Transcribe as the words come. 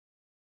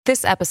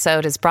This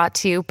episode is brought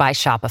to you by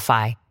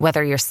Shopify.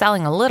 Whether you're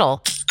selling a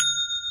little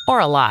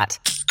or a lot,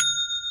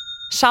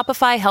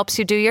 Shopify helps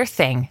you do your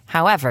thing,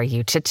 however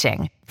you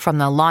cha-ching. From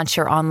the launch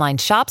your online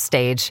shop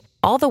stage,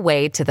 all the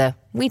way to the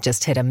we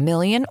just hit 1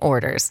 million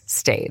orders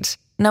stage.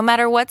 No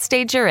matter what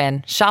stage you're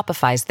in,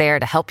 Shopify's there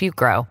to help you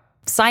grow.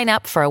 Sign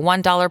up for a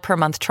 $1 per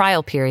month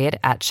trial period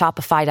at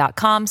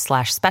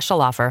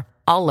shopify.com/special offer,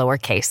 all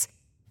lowercase.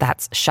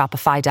 That's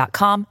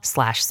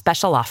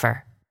shopify.com/special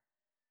offer.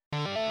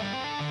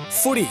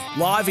 Footy,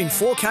 live in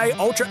 4K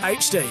Ultra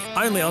HD,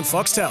 only on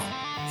Foxtel.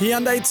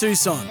 Hyundai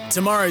Tucson,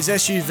 tomorrow's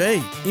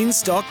SUV, in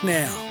stock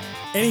now.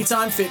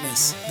 Anytime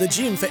Fitness, the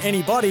gym for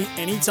anybody,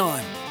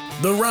 anytime.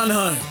 The Run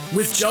Home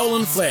with Joel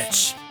and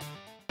Fletch.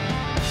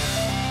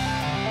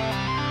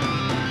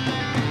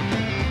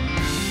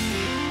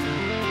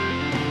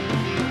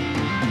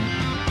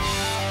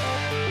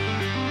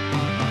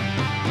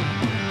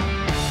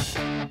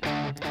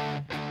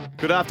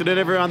 Good afternoon,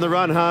 everyone. The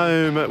Run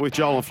Home with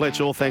Joel and Fletch,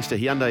 all thanks to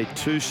Hyundai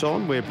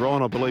Tucson, where,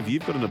 Brian, I believe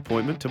you've got an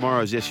appointment.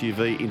 Tomorrow's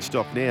SUV in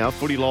stock now.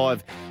 Footy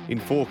live in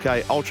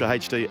 4K Ultra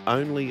HD,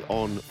 only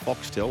on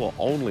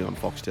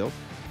Foxtel.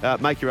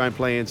 Make your own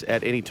plans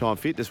at Anytime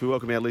Fitness. We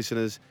welcome our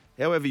listeners,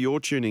 however you're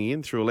tuning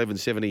in, through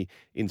 1170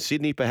 in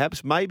Sydney,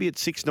 perhaps, maybe at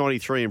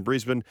 693 in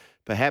Brisbane,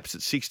 perhaps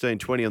at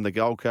 1620 on the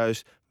Gold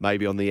Coast,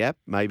 maybe on the app,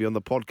 maybe on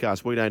the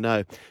podcast. We don't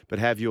know, but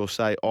have your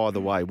say either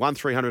way.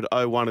 1300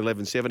 01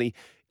 1170.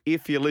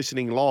 If you're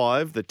listening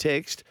live, the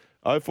text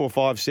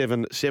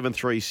 0457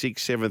 736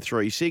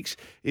 736.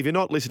 If you're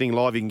not listening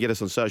live, you can get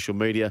us on social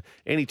media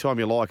anytime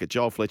you like at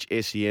Joel Fletch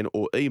SEN,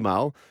 or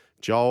email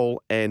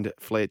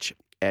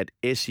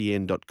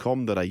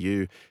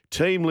joelandfletch@sen.com.au.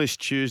 Team List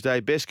Tuesday,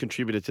 best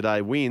contributor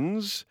today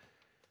wins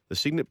the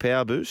Signet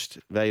Power Boost,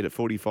 valued at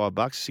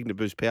 $45. Signet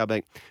Boost Power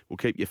Bank will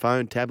keep your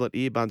phone, tablet,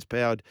 earbuds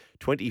powered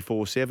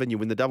 24/7. You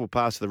win the double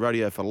pass to the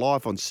Rodeo for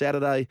Life on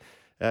Saturday,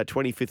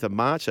 25th of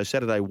March, so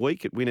Saturday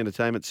week at Wynn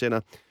Entertainment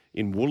Centre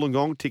in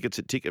Wollongong. Tickets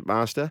at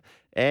Ticketmaster.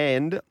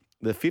 And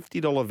the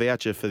 $50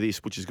 voucher for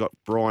this, which has got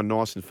Brian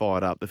nice and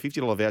fired up, the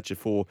 $50 voucher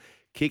for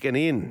Kickin'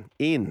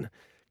 In.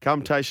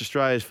 Come taste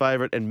Australia's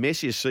favourite and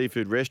messiest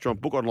seafood restaurant.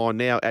 Book online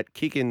now at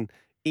Kickin'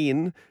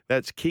 In.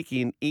 That's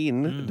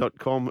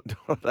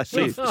kickinin.com.au.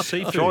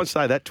 Seafood. Try and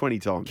say that 20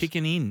 times.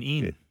 Kicking in.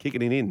 Yeah,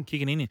 Kickin' In.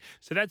 Kicking in.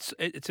 So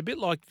it's a bit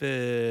like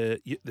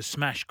the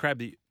smash crab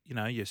that,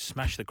 you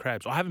smash the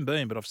crabs. I haven't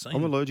been, but I've seen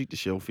I'm it. allergic to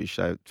shellfish,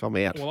 so I'm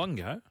out. Well, I can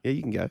go. Yeah,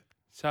 you can go.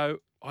 So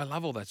I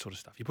love all that sort of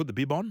stuff. You put the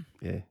bib on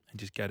Yeah. and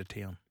just go to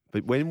town.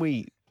 But when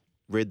we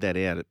read that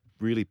out, it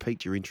really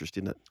piqued your interest,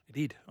 didn't it? It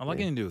did. I like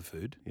anything to do with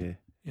food. Yeah.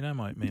 You know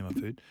me and my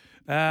food.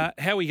 How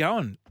are we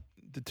going?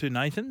 The two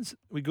Nathans,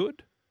 we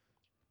good?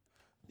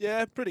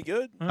 Yeah, pretty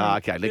good.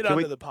 Okay, Bit can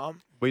under we, the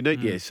pump. we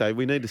need so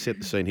we need to set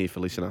the scene here for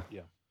listener.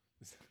 Yeah.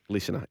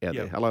 Listener out Yeah.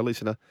 there. Hello,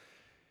 listener.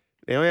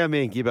 Now, our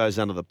man Gibbo's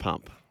under the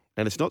pump.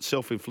 And it's not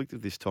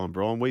self-inflicted this time,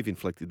 Brian. We've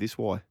inflicted this.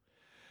 Why?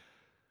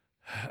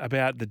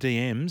 About the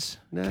DMs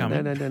No.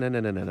 coming.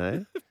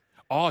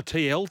 Oh,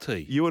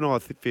 TLT. You and I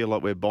feel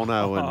like we're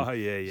Bono and Oh,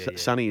 yeah.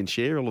 Sonny and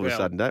Cher all of a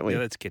sudden, don't we? Yeah,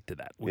 let's get to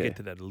that. We'll Yeah. get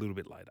to that a little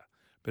bit later.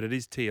 But it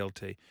is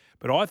TLT.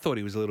 But I thought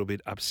he was a little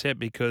bit upset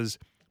because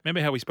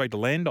remember how we spoke to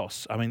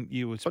Landos? I mean,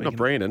 you were But speaking. not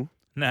Brandon.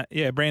 No,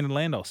 yeah, Brandon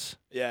Landos.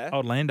 Yeah.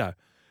 Old Lando.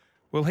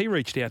 Well, he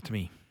reached out to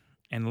me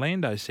and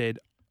Lando said,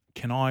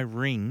 can I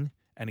ring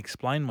and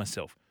explain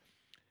myself?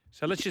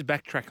 So let's just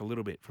backtrack a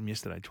little bit from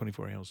yesterday,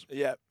 24 hours.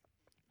 Yeah.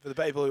 For the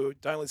people who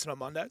don't listen on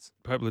Mondays.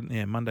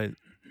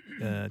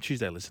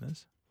 Tuesday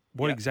listeners.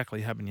 What Yeah.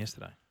 exactly happened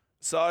yesterday?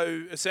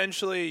 So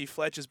essentially,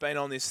 Fletcher's been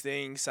on this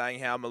thing saying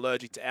how I'm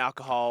allergic to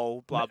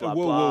alcohol, blah, blah,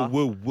 whoa, blah.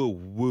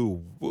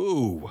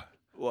 Whoa.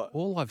 What?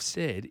 All I've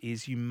said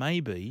is you may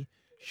be,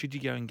 should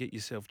you go and get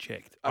yourself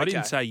checked. I Okay.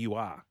 didn't say you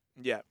are.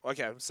 Yeah.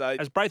 Okay. So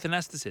As Braithen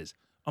Astor says,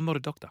 I'm not a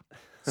doctor.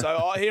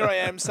 here I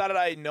am,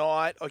 Saturday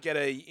night. I get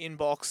a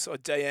inbox or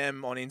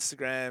DM on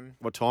Instagram,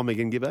 What time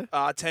again, Gibbo?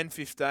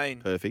 10:15.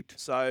 Perfect.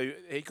 So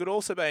he could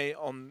also be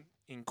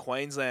in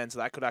Queensland, so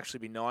that could actually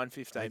be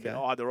 9:15. Okay.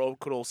 But either or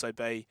could also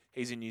be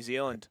he's in New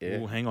Zealand. Yeah.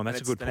 Oh, hang on, And that's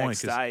a it's good the point.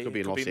 next 'cause day. Could be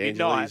in Los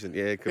midnight. Angeles. And,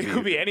 it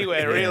Could be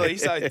anywhere, really.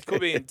 So it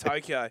could be in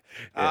Tokyo.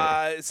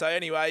 Yeah. So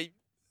anyway,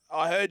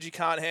 I heard you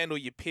can't handle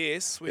your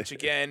piss, which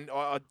again,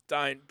 I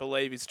don't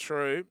believe is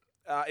true.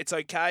 It's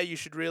okay. You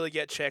should really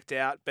get checked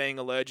out. Being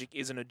allergic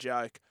isn't a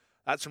joke.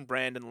 That's from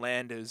Brandon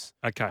Landers.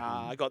 Okay.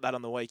 I got that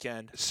on the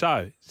weekend.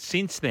 So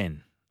since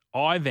then,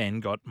 I then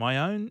got my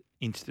own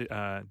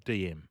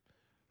DM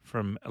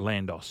from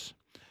Landos.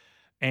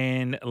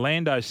 And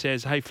Lando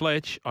says, hey,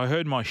 Fletch, I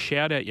heard my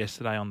shout out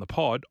yesterday on the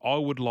pod. I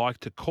would like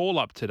to call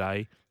up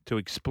today to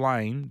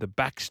explain the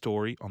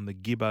backstory on the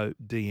Gibbo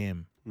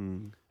DM.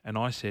 Mm. And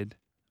I said,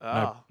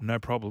 no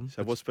problem.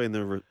 So what's been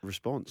the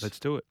response? Let's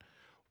do it.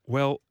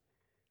 Well,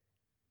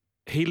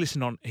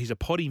 he's a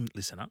potty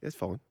listener, That's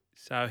fine.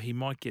 so he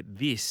might get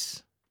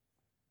this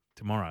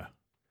tomorrow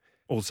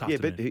or this Yeah,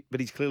 afternoon. but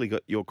he's clearly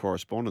got your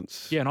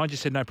correspondence. Yeah, and I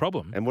just said no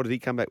problem. And what did he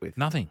come back with?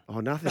 Nothing. Oh,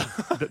 nothing.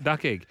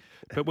 Duck egg.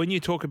 But when you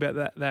talk about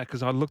that,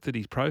 because I looked at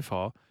his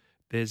profile,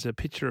 There's a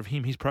picture of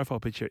him. His profile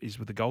picture is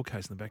with the Gold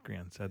Coast in the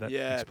background, so that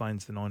Yeah.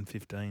 explains the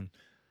 9:15.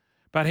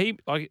 But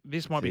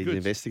this might be He's an good.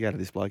 investigator,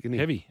 this bloke, isn't he?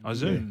 Heavy. I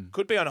zoom.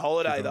 Could be on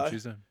holiday, Good on though.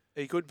 Tuesday.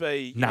 He could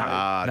be.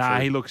 No,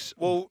 true. he looks.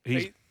 Well,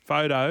 his he-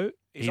 photo.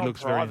 He's he on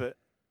looks private.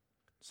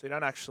 So you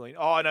don't actually.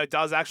 Oh, no, it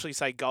does actually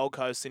say Gold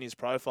Coast in his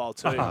profile,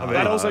 too. Oh, there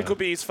That you also go. could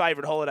be his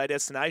favourite holiday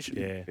destination.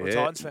 Yeah. For a Yeah.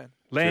 Titans fan.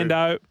 very.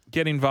 Lando,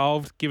 get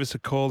involved. Give us a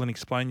call and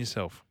explain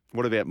yourself.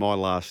 What about my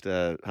last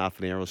half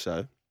an hour or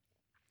so?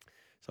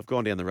 So I've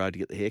gone down the road to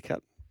get the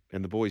haircut,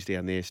 and the boys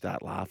down there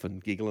start laughing,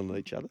 giggling at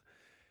each other.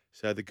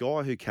 So the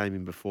guy who came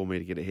in before me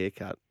to get a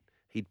haircut,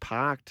 he'd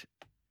parked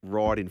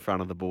right in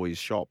front of the boys'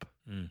 shop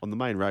on the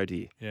main road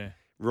here, Yeah.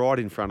 right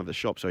in front of the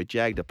shop. So he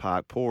jagged a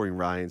park, pouring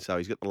rain, so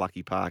he's got the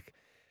lucky park.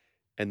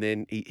 And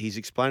then he's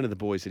explained to the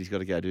boys that he's got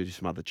to go do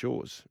some other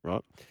chores,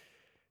 right?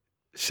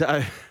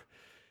 So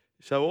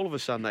all of a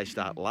sudden they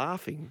start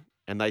laughing,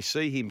 and they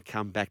see him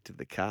come back to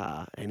the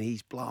car, and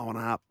he's blowing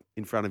up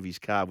in front of his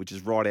car, which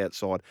is right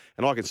outside,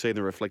 and I can see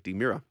the reflecting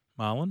mirror.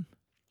 Marlon.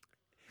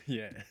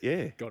 Yeah.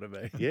 Yeah, Gotta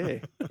be.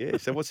 yeah.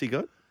 So what's he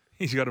got?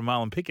 He's got a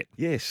Marlon Pickett.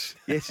 Yes,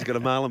 he's got a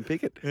Marlon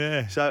Pickett.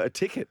 Yeah. So a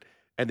ticket,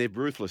 and they're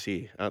ruthless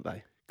here, aren't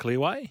they?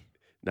 Clearway.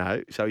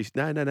 No, so he's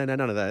no, none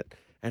of that.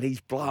 And he's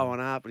blowing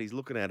up, and he's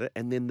looking at it,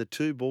 and then the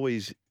two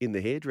boys in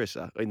the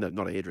hairdresser,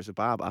 not a hairdresser,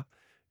 barber,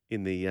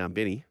 in the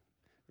Benny,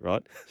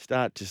 right,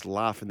 start just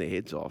laughing their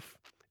heads off,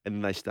 and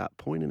then they start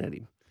pointing at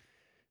him.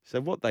 So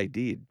what they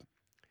did,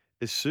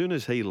 as soon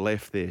as he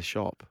left their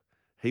shop,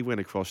 he went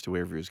across to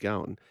wherever he was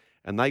going,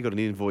 and they got an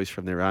invoice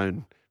from their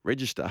own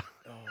register,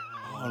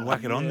 Oh, and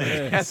whack it on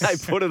there. and they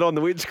put it on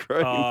the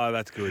windscreen. Oh,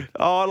 that's good.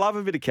 Oh, I love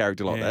a bit of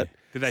character like Yeah. that.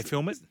 Did they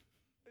film it?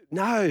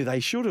 No, they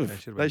should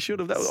have. They should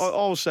have. I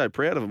was so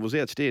proud of him. It was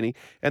outstanding.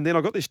 And then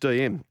I got this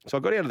DM. So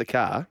I got out of the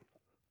car,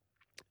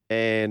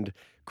 and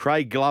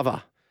Craig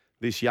Glover,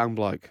 this young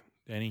bloke.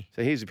 Danny.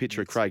 So here's a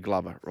picture of Craig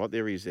Glover. Right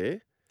there he is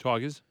there.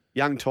 Tigers.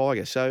 Young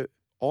Tiger. So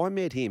I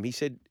met him. He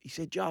said,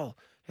 Joel,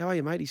 how are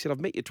you, mate? He said, I've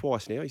met you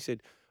twice now. He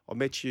said, I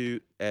met you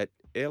at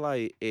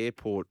LA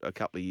Airport a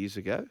couple of years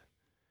ago.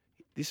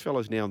 This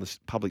fellow's now on the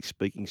public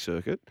speaking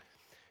circuit.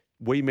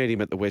 We met him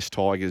at the West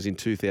Tigers in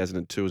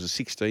 2002 as a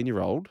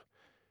 16-year-old,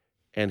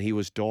 and he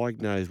was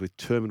diagnosed with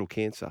terminal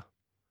cancer.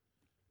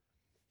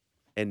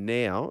 And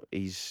now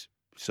he's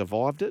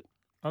survived it,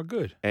 Oh,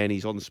 good. and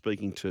he's on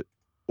speaking to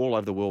all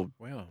over the world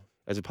Wow.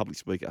 as a public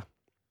speaker.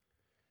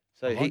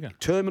 So I like it.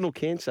 terminal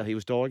cancer he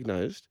was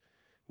diagnosed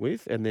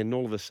with, and then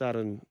all of a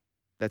sudden,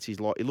 that's his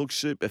life. He looks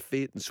super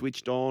fit and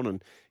switched on,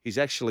 and he's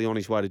actually on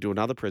his way to do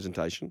another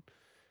presentation.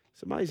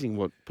 It's amazing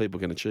what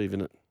people can achieve,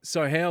 isn't it?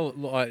 So how,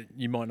 like,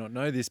 you might not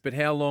know this, but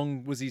how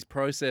long was his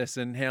process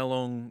and how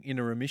long in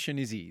a remission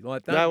is he?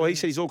 Like that? No, he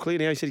said he's all clear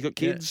now. He said he's got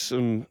kids,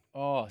 and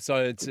Oh, so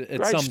it's at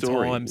Great some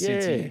story. time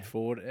since he Yeah.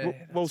 fought.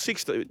 well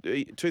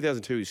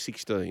 2002 is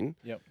 16.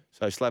 Yep.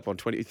 So slap on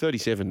 20,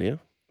 37 now.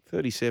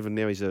 37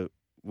 now. He's a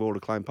world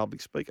acclaimed public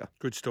speaker.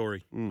 Good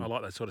story. Mm. I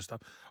like that sort of stuff.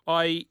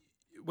 I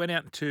went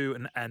out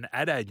to an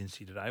ad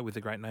agency today with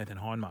the great Nathan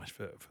Hindmarsh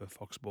for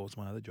Fox Sports,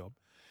 my other job.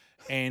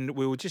 And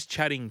we were just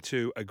chatting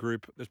to a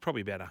group. There's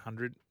probably about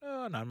 100.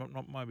 Oh, no,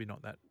 maybe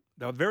not that.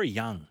 They were very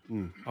young.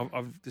 Mm.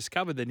 I've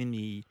discovered that in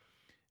the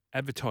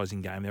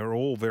advertising game, they were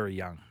all very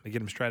young. They get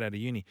them straight out of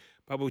uni.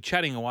 But we were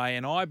chatting away,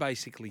 and I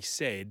basically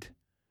said,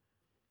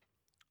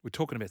 we're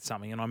talking about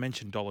something, and I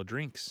mentioned dollar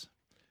drinks.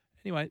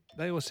 Anyway,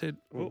 they all said,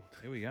 oh,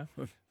 here we go.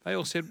 They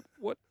all said,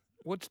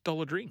 what's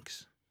dollar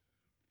drinks?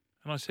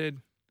 And I said,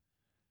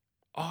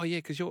 oh, yeah,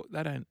 because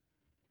they don't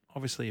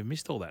obviously have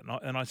missed all that.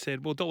 And I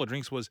said, well, dollar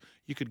drinks was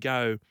you could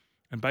go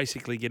and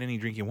basically get any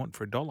drink you want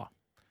for $1.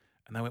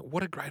 And they went,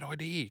 what a great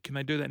idea. Can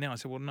they do that now? I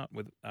said, well, not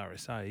with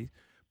RSA.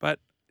 But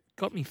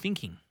got me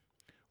thinking,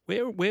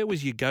 where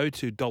was your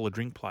go-to dollar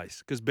drink place?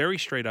 Because Berry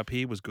Street up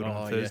here was good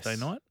on a Thursday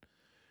night.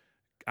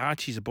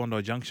 Archie's at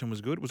Bondi Junction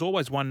was good. It was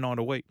always one night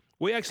a week.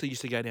 We actually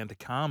used to go down to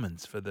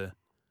Carmen's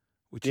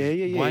which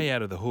is way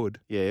out of the hood.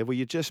 Yeah, well,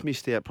 you just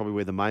missed out probably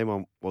where the main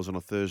one was on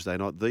a Thursday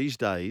night. These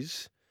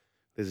days,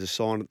 there's a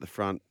sign at the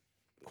front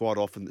quite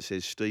often that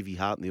says Stevie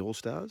Hart and the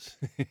All-Stars.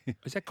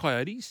 Is that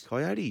Coyotes?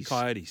 Coyotes.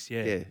 Coyotes,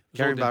 yeah. Yeah, It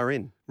was all down- Caringbah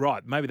Inn,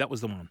 Right, maybe that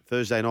was the one.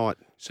 Thursday night.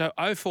 So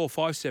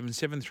 0457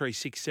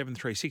 736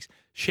 736.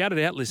 Shout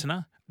it out,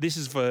 listener. This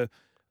is for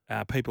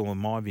people in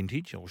my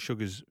vintage or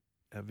Sugar's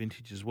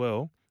vintage as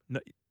well. No,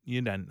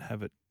 you don't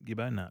have it,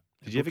 Gibbo, no.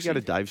 Did you ever go to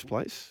Dave's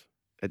place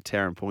at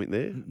Tarrant Point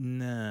there?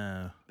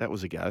 No, That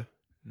was a go.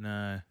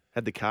 no.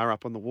 Had the car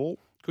up on the wall.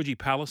 Coogee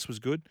Palace was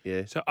good.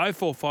 Yeah. So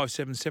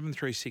 0457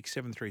 736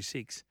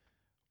 736.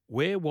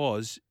 Where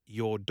was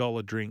your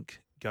dollar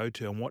drink go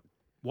to and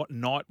what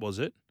night was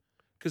it?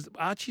 Because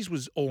Archie's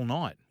was all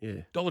night.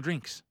 Yeah. Dollar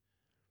drinks.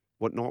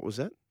 What night was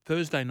that?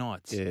 Thursday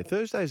nights. Yeah,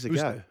 Thursday's a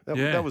was- go.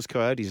 Yeah. That was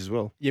Coyotes as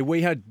well. Yeah,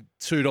 we had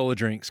 $2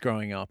 drinks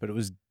growing up, and it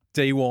was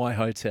DY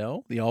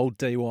Hotel, the old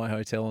DY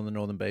Hotel on the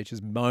Northern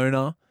Beaches.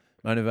 Mona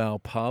Vale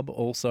Pub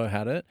also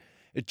had it.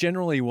 It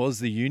generally was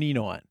the uni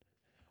night,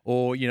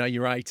 or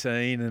you're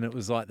 18 and it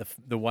was like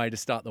the way to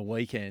start the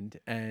weekend,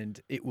 and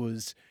it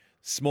was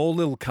small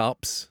little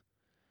cups.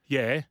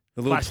 Yeah.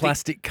 The little Plastic-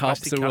 plastic cups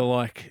plastic that cup. were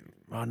like,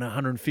 I don't know,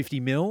 150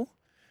 mil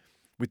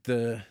with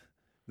the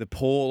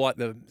pour, like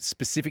the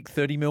specific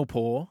 30 mil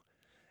pour.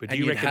 But do And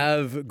you you'd reckon?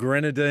 have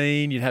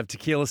grenadine, you'd have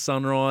tequila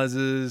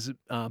sunrises,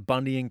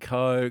 Bundy and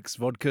Cokes,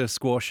 vodka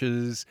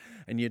squashes,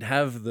 and you'd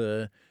have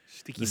the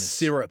Stickiness.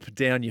 syrup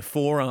down your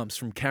forearms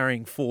from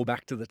carrying 4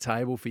 back to the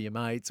table for your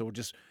mates, or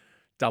just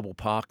double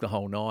park the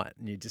whole night,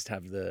 and you just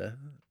have the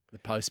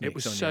post mix. It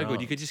was on so your good.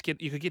 arm.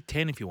 You could get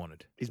 10 if you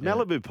wanted, Is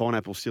Malibu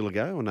pineapple still a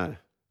go or no?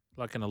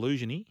 like an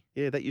illusion-y.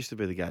 Yeah, that used to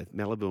be the go.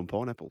 Malibu and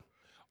pineapple.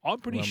 I'm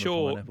pretty Love the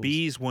sure pineapples.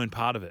 beers weren't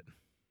part of it.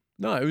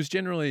 No, it was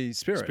generally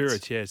spirits.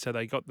 Spirits, yeah. So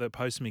they got the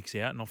post mix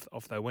out and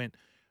off they went. Do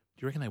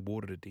you reckon they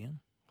watered it down?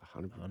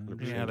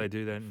 100%. You know how they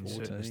do that in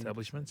certain 14.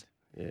 establishments?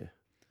 Yeah.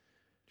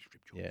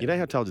 Yeah. You know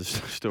how I told this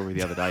story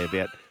the other day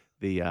about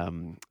the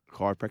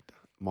chiropractor?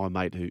 My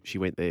mate, she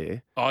went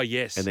there, Oh,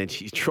 yes. and then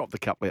she dropped the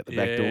couple out the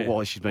back door Yeah.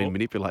 while she's being Well-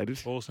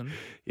 manipulated. Awesome.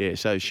 Yeah,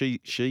 so she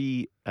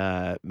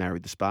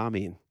married the spa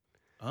man,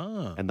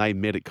 Oh, and they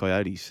met at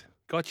Coyotes.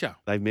 gotcha.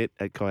 They met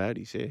at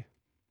Coyotes, yeah.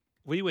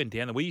 We went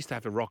down there. We used to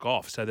have to rock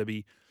off. So there'd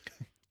be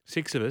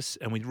 6 of us,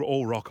 and we'd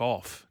all rock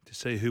off to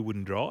see who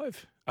wouldn't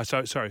drive.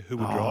 Sorry, who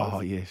would drive.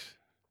 Oh, yes.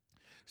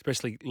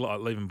 Especially like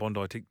leaving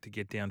Bondi to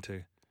get down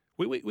to.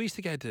 We used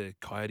to go to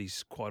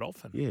Coyotes quite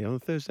often. Yeah, on a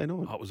Thursday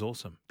night. Oh, it was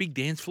awesome. Big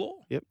dance floor.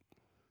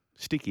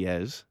 Sticky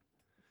as.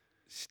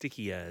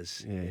 Sticky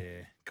as. Yeah.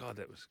 Yeah. God,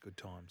 that was good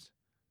times.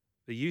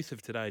 The youth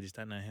of today just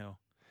don't know how.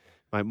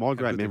 Mate, my great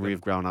good they've memory got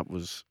of growing up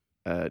was,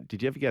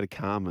 did you ever go to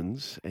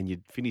Carmen's and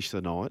you'd finish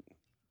the night,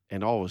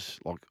 and I was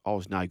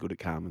no good at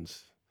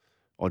Carmen's.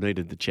 I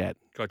needed the chat,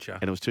 Gotcha.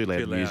 and it was too loud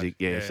Too loud, music.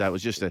 Yeah, yeah. so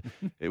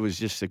it was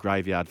just a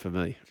graveyard for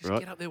me, Just right?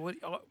 get up there.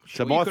 So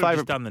So my my favorite. favourite-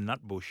 Just done the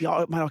nut bush.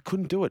 Yeah, mate, I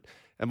couldn't do it.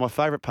 And my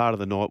favourite part of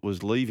the night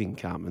was leaving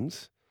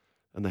Carmen's,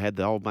 and they had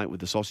the old mate with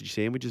the sausage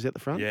sandwiches at the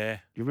front. Yeah.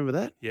 You remember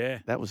that? Yeah.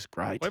 That was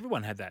great. Well,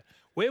 everyone had that.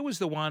 Where was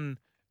the one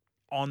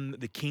on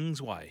the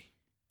Kingsway?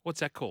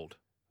 What's that called?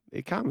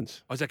 Yeah,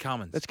 Carmen's. Oh, is that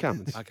Carmen's? That's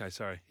Carmen's. Okay,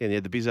 sorry. Yeah, and they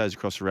had the Bizzos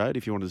across the road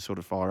if you wanted to sort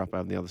of fire up over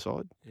on the other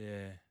side.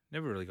 Yeah.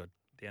 Never really got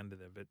down to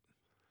that, but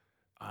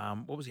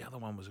what was the other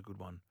one was a good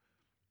one?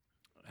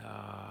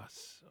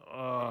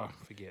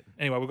 Forget.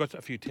 Anyway, we've got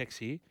a few texts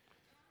here.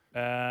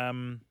 How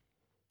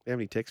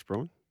many texts,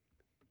 Brian?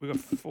 We got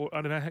 4.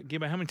 I don't know,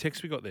 Gibbo, how many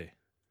texts we got there?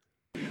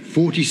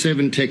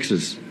 47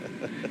 Texas.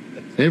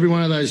 Every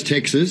one of those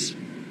Texas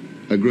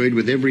agreed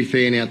with every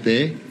fan out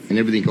there and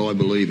everything I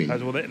believe in.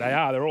 Well, they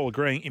are. They're all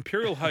agreeing.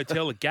 Imperial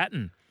Hotel at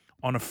Gatton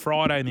on a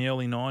Friday in the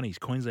early 90s.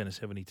 Queensland of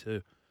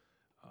 72.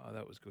 Oh,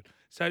 that was good.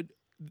 So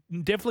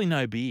definitely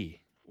no beer,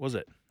 was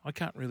it? I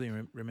can't really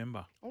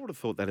remember. I would have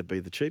thought that'd be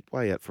the cheap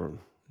way out for them.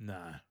 No.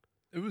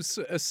 It was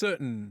a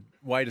certain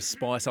way to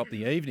spice up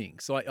the evening.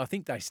 So I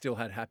think they still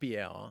had happy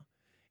hour.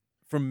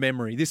 From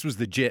memory, this was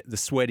the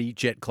sweaty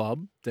Jet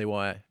Club,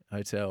 DY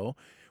Hotel,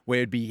 where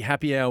it'd be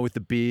happy hour with the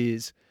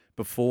beers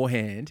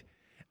beforehand,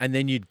 and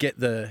then you'd get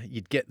the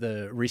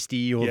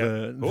wristy or Yeah.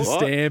 the What?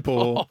 stamp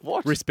or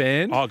What?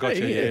 wristband. Oh,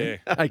 gotcha,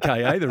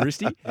 AKA the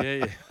wristy.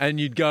 Yeah. And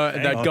you'd go,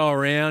 Hang they'd on. go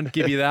around,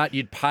 give you that.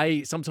 You'd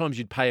pay. Sometimes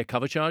you'd pay a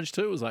cover charge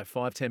too. It was like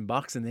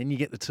 $5-10, and then you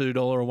get the $2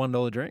 or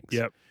 $1 drinks.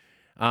 Yep.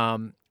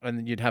 And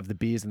then you'd have the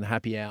beers and the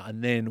happy hour,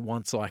 and then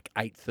once like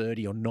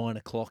 8:30 or 9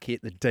 o'clock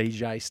hit, the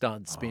DJ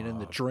started spinning,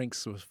 the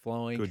drinks was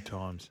flowing, Good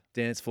times.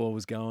 dance floor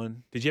was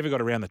going. Did you ever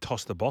got around the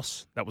Toss the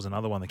Boss? That was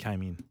another one that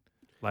came in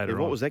later Yeah,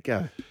 on. what was that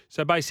go?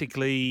 So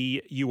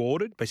basically, you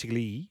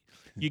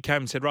came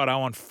and said, right, I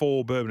want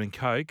 4 bourbon and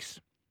Cokes,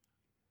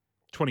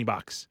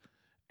 $20.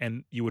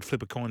 And you would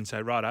flip a coin and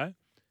say, righto,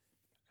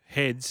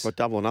 heads. What,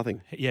 double or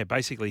nothing? Yeah,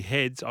 basically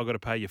heads, I've got to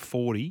pay you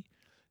 40.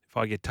 If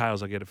I get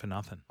tails, I get it for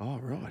nothing. Oh,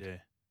 right. Yeah.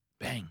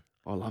 Bang.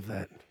 I love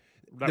that.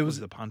 That There was was-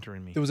 the punter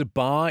in me. There was a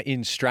bar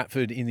in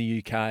Stratford in the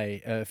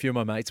UK. A few of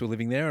my mates were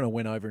living there, and I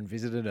went over and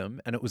visited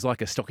them, and it was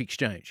like a stock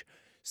exchange.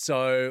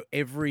 So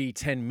every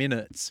 10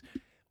 minutes,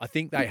 I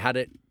think they had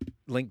it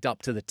linked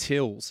up to the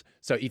tills.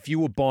 So if you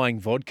were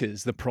buying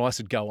vodkas, the price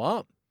would go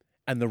up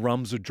and the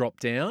rums would drop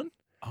down.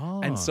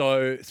 Oh. And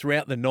so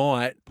throughout the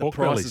night, the Pork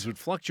prices bellies. would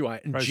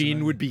fluctuate. And Frozen gin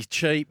onion. would be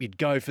cheap. You'd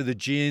go for the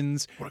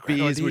gins. What a great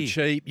Beers were idea.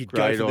 cheap. You'd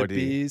Great go for idea.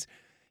 the beers.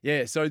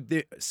 Yeah. So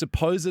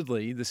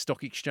supposedly the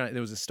stock exchange,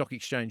 there was a stock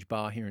exchange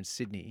bar here in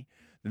Sydney,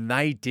 and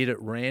they did it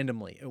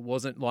randomly. It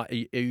wasn't like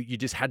you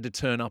just had to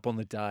turn up on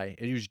the day.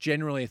 It was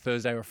generally a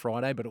Thursday or a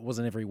Friday, but it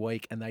wasn't every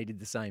week, and they did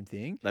the same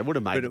thing. They would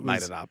have But made it made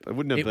was- it up. It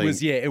wouldn't have It been.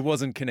 was, it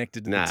wasn't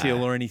connected to Nah. the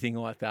till or anything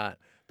like that.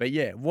 But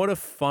yeah, what a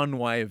fun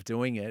way of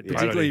doing it, Yeah.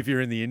 particularly Totally. if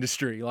you're in the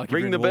industry, like if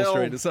Ring you're the in Wall bell.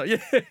 Street or something.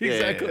 Yeah,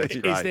 exactly.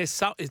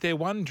 that's right. Is there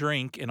one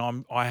drink, and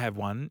I have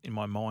one in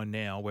my mind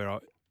now where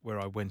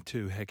I went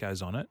to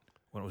Hecko's on it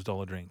when it was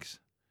dollar drinks,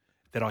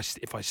 that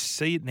if I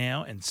see it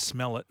now and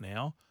smell it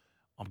now,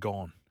 I'm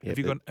gone. Yeah, have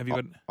you got?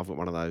 I've got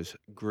one of those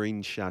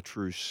green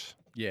chartreuse.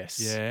 Yes.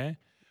 Yeah.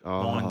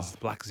 Oh, Mine's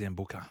Black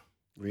Zambuca.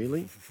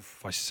 really?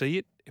 If I see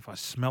it, if I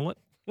smell it,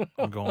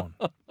 I'm gone.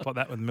 It's like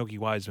that with Milky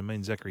Ways when me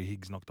and Zachary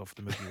Higgs knocked off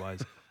the Milky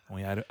Ways and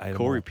we ate them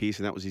Corey all.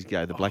 Pearson, that was his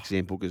go. The Black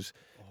Zambucas.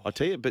 I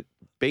tell you, but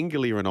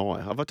Bengalia and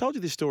I, have I told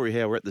you this story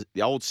how we're at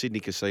the old Sydney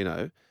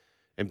casino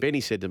and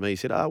Benny said to me, he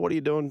said, what are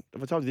you doing?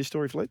 Have I told you this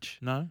story, Fletch?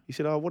 No. He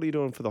said, what are you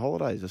doing for the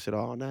holidays? I said,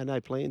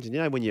 no plans. And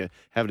you know when you're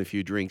having a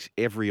few drinks,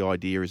 every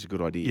idea is a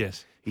good idea.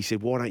 Yes. He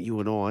said, why don't you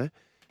and I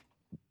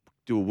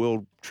do a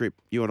world trip,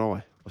 you and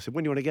I? I said,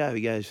 when do you want to go?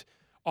 He goes,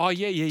 Oh,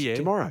 yeah.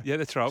 tomorrow. Yeah,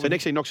 that's right. So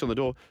next thing he knocks on the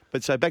door.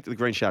 But so back to the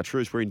Green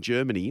Chartreuse, we're in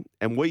Germany,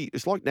 and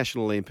it's like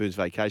National Lampoon's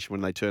Vacation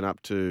when they turn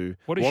up to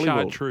What is Wally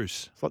World.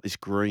 chartreuse? It's like this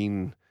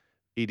green.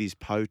 It is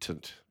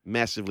potent,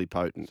 massively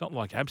potent. It's not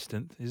like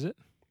absinthe, is it?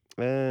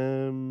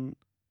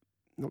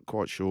 Not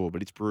quite sure,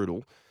 but it's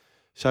brutal.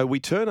 So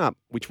we turn up,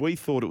 which we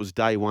thought it was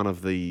day one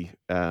of the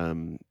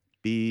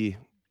beer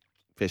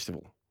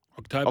festival.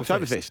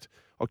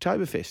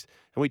 Oktoberfest.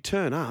 And we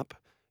turn up,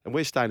 and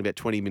we're staying about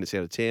 20 minutes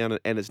out of town,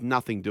 and it's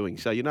nothing doing.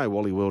 So you know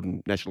Wally World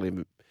and National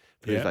Lampoon's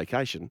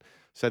Vacation.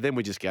 So then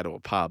we just go to a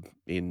pub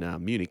in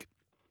Munich,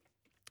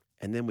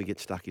 and then we get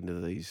stuck into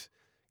these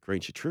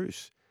Green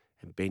Chartreuse.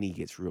 And Benny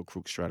gets real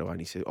crook straight away,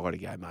 and he said, I got to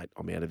go, mate.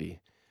 I'm out of here.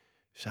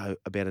 So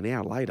about an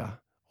hour later,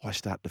 I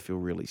start to feel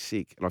really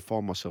sick, and I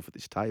find myself at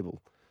this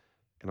table,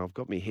 and I've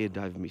got my head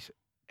over me,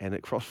 and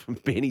across from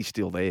Benny's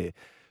still there.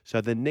 So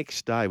the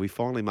next day, we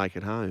finally make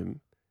it home.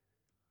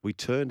 We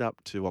turned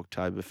up to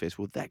Oktoberfest.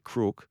 Well, that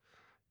crook,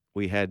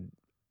 we had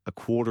a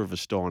quarter of a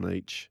stein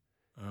each,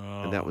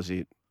 and that was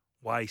it.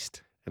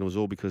 Waste. And it was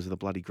all because of the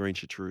bloody Green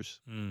Chartreuse.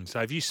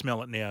 So if you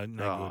smell it now,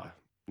 no good.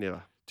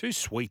 Never. Too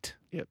sweet.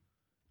 Yep.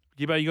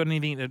 Gibbo, you got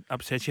anything that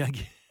upsets you?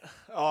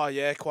 Oh,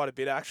 yeah, quite a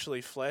bit,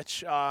 actually,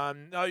 Fletch.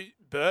 No,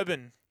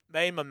 bourbon.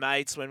 Me and my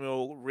mates, when we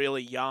were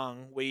really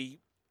young, we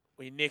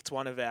nicked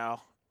one of our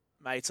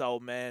mates'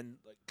 old man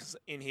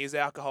in his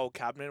alcohol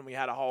cabinet, and we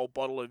had a whole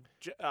bottle of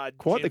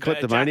quite the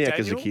kleptomaniac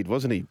as a kid,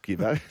 wasn't he,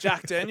 Gibbo?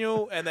 Jack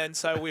Daniel, and then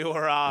so we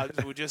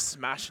were just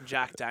smashing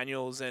Jack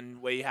Daniels,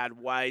 and we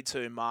had way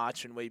too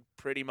much, and we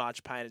pretty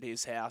much painted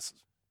his house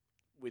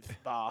with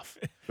bath.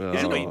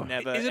 Isn't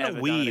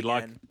it weird?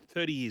 Like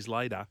 30 years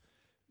later,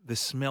 the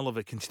smell of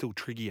it can still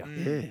trigger you.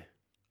 Yeah.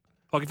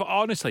 Like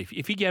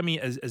if you gave me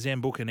a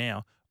Zambuca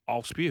now,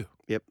 I'll spew.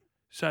 Yep.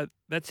 So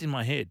that's in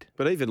my head.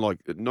 But even like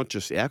not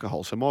just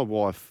alcohol. So my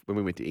wife, when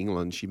we went to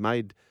England, she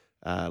made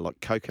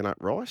like coconut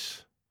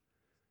rice,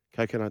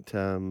 coconut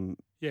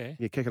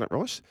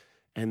rice.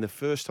 And the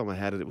first time I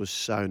had it, it was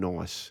so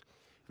nice.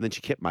 And then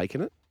she kept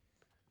making it,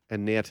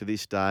 and now to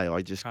this day,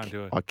 I just Can't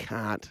do it. I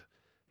can't.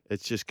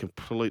 It's just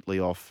completely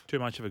off. Too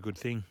much of a good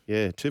thing.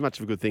 Yeah, too much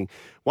of a good thing.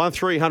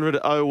 1300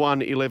 01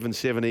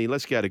 1170.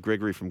 Let's go to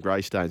Gregory from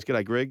Greystones.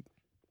 G'day, Greg.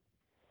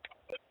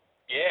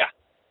 Yeah.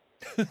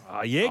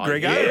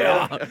 Greg.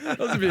 Yeah. That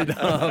was a bit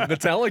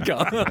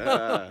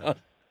Metallica.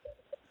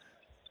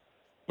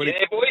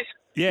 Yeah, boys?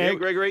 Yeah,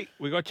 Gregory.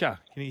 We got you.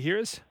 Can you hear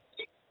us?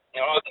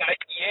 Okay,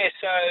 yeah,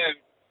 so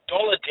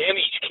Dollar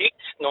Damage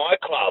Kicks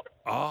nightclub.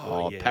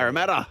 Oh, yeah.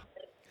 Parramatta.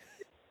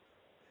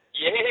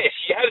 Yes,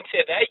 you haven't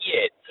said that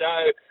yet.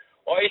 So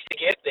I used to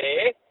get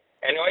there,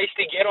 and I used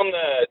to get on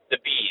the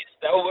beers.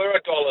 They were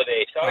 $1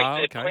 there. So I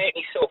used to plant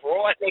myself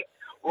right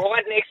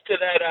next to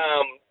that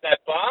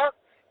bar.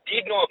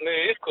 Did not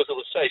move because it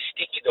was so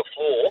sticky, the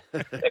floor.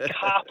 The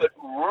carpet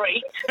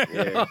reeked.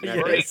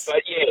 Yes.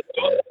 But yeah,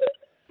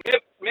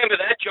 remember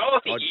that, Joe? I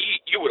think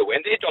you would have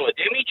went there, Dollar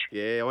Damage.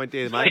 Yeah, I went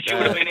there, mate. You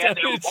would have been out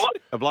there with what?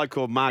 A bloke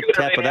called Mark You would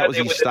have Tapper. been That out was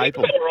there his with the big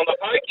staple. fella on the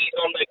pokies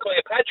on the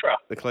Cleopatra.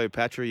 The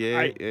Cleopatra,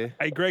 yeah.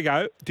 Hey,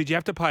 Grego, did you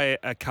have to pay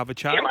a cover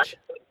charge? Yeah, mate.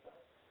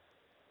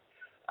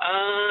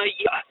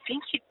 Yeah, I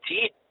think you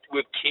did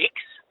with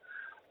kicks.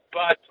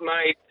 But,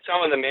 mate,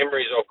 some of the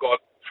memories I've got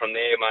from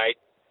there, mate,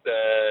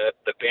 the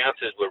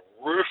bouncers were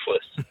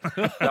ruthless.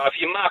 So if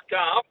you mucked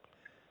up,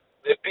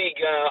 the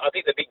big, I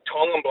think the big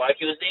Tongan bloke,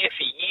 he was there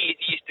for years.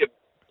 He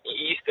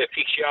used to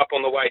fix you up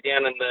on the way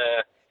down in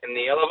the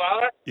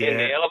elevator. Yeah. In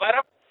the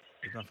elevator.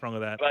 There's nothing wrong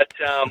with that. But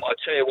I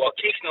tell you what,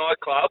 Kicks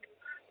nightclub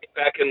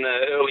back in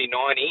the early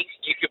 '90s,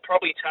 you could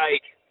probably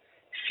take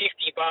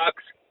 $50,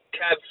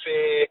 cab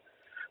fare,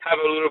 have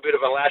a little bit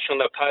of a lash on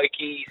the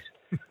pokies,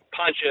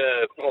 punch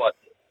a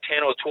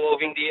 10 or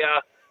 12 in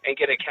there, and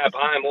get a cab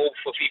home all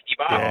for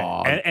 $50.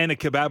 Yeah. And a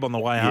kebab on the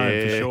way home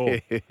for sure.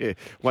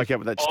 Wake up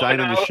with that stain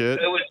on your shirt.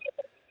 It was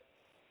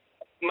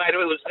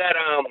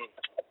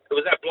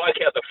that bloke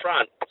out the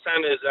front,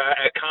 same as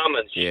at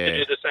Carmen's. Used to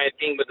do the same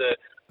thing with the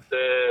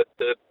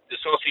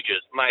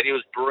sausages, mate. It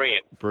was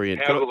brilliant.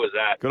 Brilliant. How good was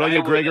that? Good on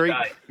you, Gregory.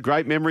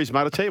 Great memories,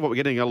 mate. I tell you what, we're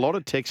getting a lot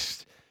of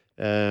texts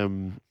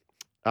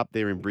up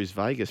there in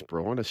Vegas,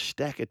 Brian. A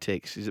stack of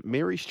texts. Is it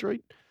Mary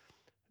Street?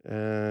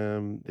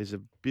 There's a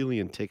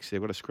billion texts there.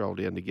 I've got to scroll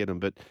down to get them.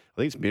 But I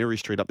think it's Mary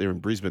Street up there in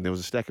Brisbane. There was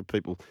a stack of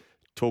people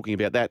talking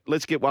about that.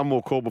 Let's get one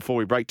more call before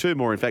we break. Two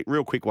more, in fact,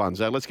 real quick ones.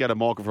 Let's go to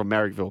Michael from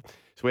Marrickville.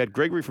 So we had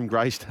Gregory from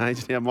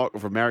Greystones, now Michael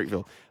from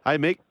Marrickville. Hey,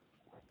 Mick.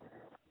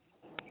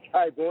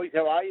 Hey, boys,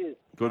 how are you?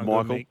 Good,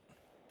 Michael.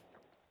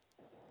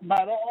 Mate,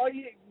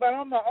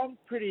 I'm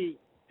pretty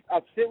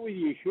upset with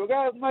you,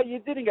 Sugar. Mate, you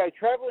didn't go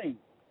travelling.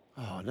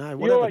 Oh, no.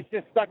 You always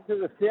just stuck to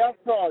the south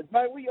side.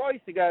 Mate, I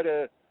used to go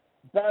to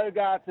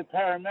Bogart to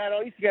Parramatta.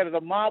 I used to go to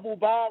the Marble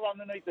Bar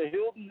underneath the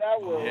Hilton.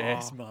 That was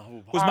Yes,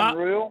 Marvel. Was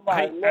unreal,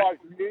 mate. Hey, Live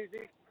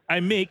music. Hey,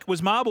 Mick,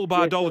 was Marble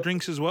Bar Yes, dollar sir.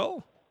 drinks as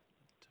well?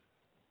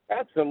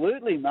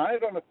 Absolutely,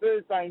 mate. On a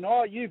Thursday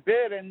night, you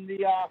bet. And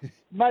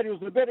mate, it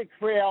was a better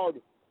crowd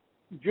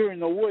during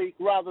the week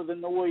rather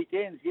than the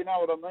weekends. You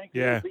know what I mean? 'Cause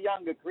Yeah. It was the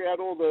younger crowd,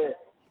 all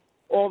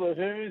the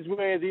hoons,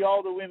 where the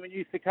older women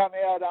used to come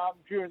out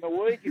during the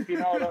week. If you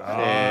know what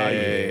I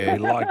mean. Yeah,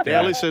 like Now,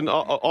 that. listen,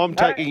 I'm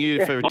taking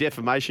you for a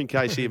defamation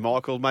case here,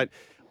 Michael. Mate,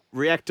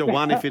 Reactor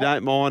 1, if you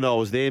don't mind. I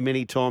was there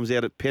many times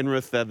out at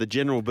Penrith, the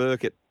General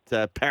Burke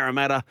at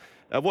Parramatta.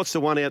 What's the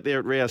one out there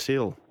at Rouse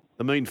Hill?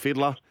 The Mean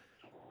Fiddler.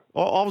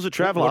 I was a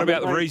traveller. What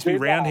about the Mate, Reesby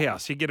good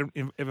Roundhouse? You get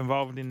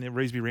involved in the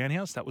Reesby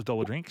Roundhouse? That was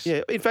dollar drinks?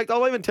 Yeah, in fact,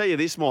 I'll even tell you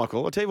this,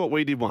 Michael. I'll tell you what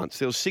we did once.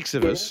 There was 6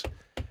 of us,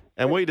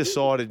 and we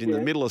decided in the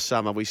middle of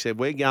summer, we said,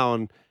 we're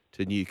going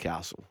to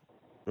Newcastle,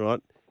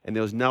 right? And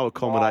there was no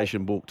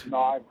accommodation booked.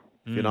 No,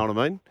 You know what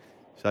I mean?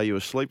 So you were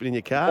sleeping in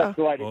your car, that's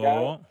the way to go.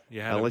 Or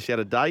you had unless you had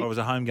a date. it was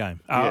a home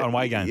game, Yeah. an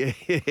away game.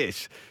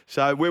 Yes.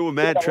 So we were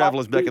mad Yeah,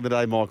 travellers back in the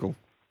day, Michael.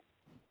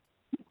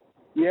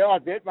 Yeah, I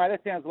bet, mate.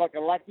 That sounds like a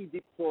lucky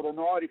dip sort of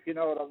night, if you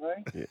know what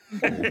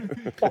I mean.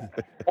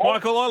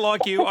 Michael, I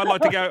like you. I'd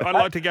like to go. I'd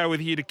like to go with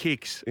you to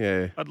Kicks.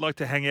 Yeah. I'd like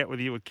to hang out with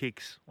you at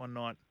Kicks one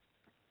night.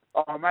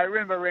 Oh, mate,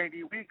 remember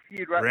Randy Wicks?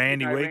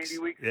 Randy Weeks,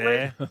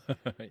 yeah.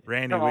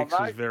 Randy Come on, Weeks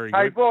was mate. very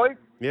Hey, good. boys.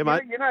 Yeah,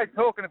 mate. You know,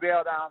 talking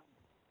about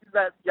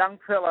that young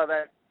fella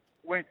that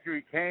went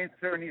through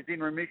cancer and he's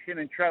in remission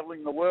and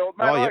travelling the world.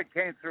 Mate, Oh, I yep. had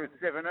cancer at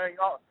 17.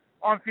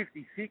 I'm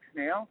 56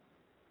 now.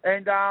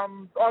 And I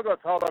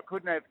got told I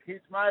couldn't have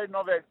kids, mate, and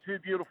I've had 2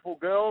 beautiful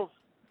girls.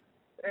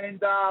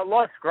 And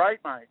life's great,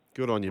 mate.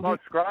 Good on you.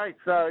 Life's great.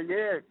 So,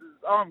 yeah,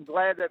 I'm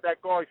glad that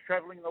guy's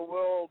travelling the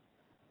world,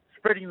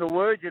 spreading the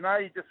word, you know.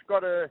 You just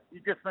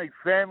need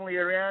family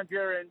around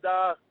you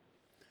and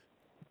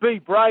be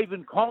brave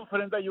and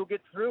confident that you'll get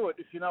through it,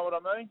 if you know what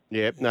I mean.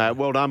 Yeah, no,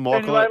 well done,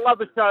 Michael. Anyway, love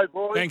the show,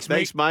 boys. Thanks,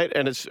 Thanks, Mick. mate.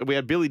 And we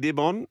had Billy Dibb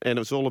on, and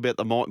it's all about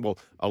the mind. Well,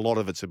 a lot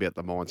of it's about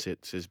the mindset,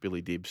 says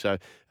Billy Dibb. So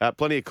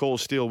plenty of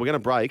calls still. We're going to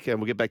break, and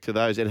we'll get back to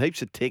those. And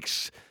heaps of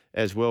texts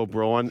as well,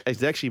 Brian.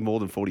 It's actually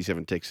more than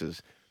 47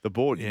 texts. The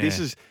board. Yeah. This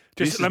has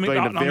Just been a I'm very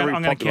going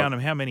to popular. count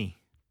them. How many?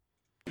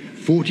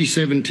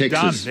 47 Done.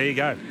 Texas. There you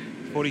go.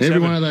 47.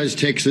 Every one of those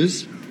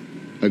Texas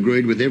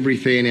agreed with every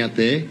fan out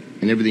there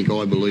and everything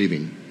I believe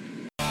in.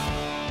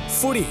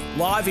 Footy,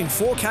 live in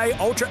 4K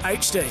Ultra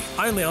HD,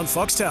 only on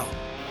Foxtel.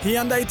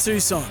 Hyundai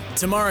Tucson,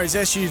 tomorrow's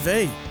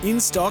SUV, in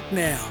stock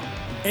now.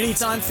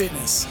 Anytime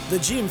Fitness, the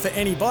gym for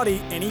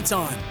anybody,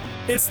 anytime.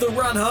 It's the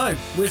Run Home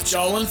with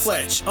Joel and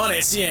Fletch on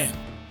SEN.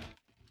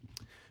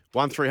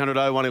 1300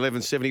 01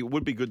 1170. It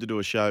would be good to do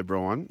a show,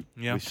 Brian,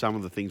 Yeah. with some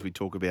of the things we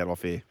talk about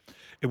off air.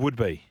 It would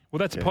be. Well,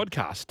 that's a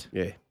podcast.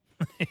 Yeah.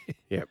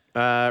 Yeah.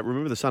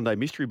 Remember the Sunday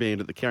Mystery Band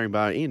at the Carring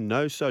Bar Inn?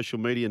 No social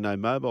media, no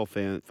mobile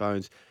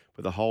phones,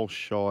 but the whole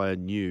Shire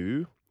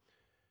knew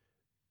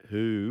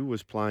who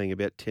was playing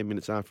about 10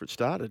 minutes after it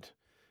started.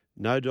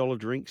 No dollar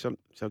drinks.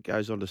 So it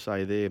goes on to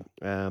say there.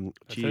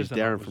 Cheers, Thursday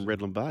night Darren was- from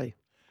Redland Bay.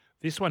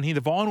 This one here,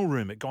 the Vinyl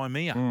Room at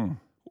Gymea.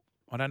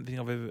 I don't think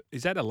I've ever.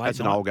 Is that a late That's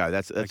an night? old go.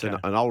 That's Okay.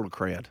 an older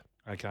crowd.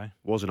 Okay.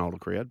 Was an older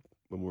crowd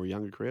when we were a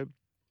younger crowd.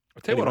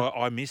 I'll tell you Anyway. what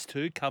I miss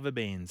too, cover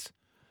bands.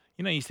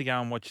 You know, you used to go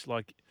and watch,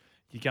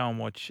 you go and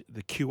watch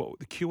The Cure.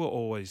 The Cure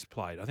always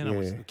played. I think that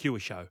was Yeah. The Cure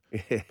show.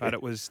 Yeah.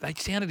 But they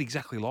sounded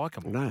exactly like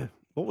them. No.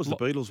 What was the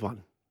Beatles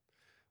one?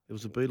 There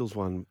was a Beatles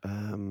one.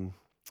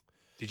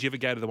 Did you ever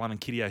go to the one in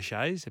Kitty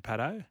O'Shea's at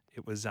Paddo?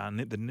 It was the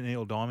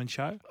Neil Diamond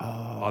show.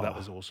 Oh, that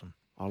was awesome.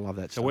 I love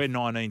that So stuff. we're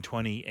 19,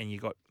 20, and you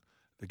got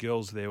the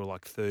girls there were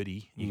like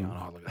 30. You're going,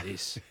 oh, look at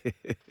this.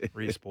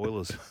 Rear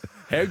spoilers.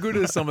 How good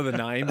are some of the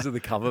names of the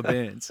cover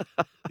bands?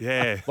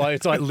 Yeah. Like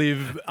it's like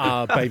Live,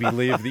 Baby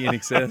Live, the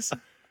INXS.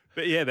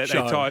 But yeah, they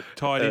Show.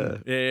 tied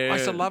in. Yeah.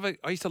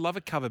 I used to love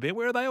a cover band.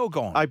 Where are they all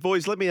gone? Hey,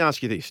 boys, let me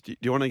ask you this. Do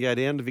you want to go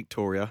down to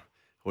Victoria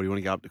or do you want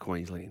to go up to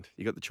Queensland?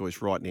 You got the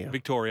choice right now.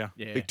 Victoria.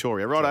 Yeah.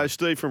 Victoria. Righto,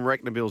 Steve from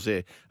Racknabill's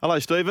there. Hello,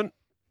 Stephen.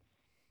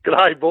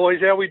 G'day, boys.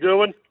 How we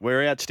doing?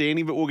 We're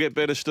outstanding, but we'll get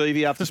better,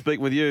 Stevie, after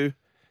speaking with you.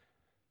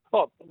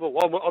 Oh,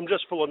 well, I'm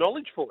just full of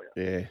knowledge for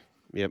you. Yeah,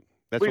 yep.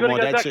 That's We what gotta my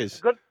go dad back- says.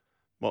 got-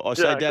 Well, I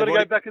say, Yeah, Dad, gotta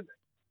what go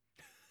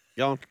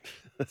Go on.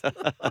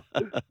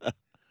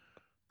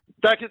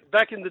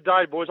 back in the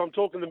day, boys. I'm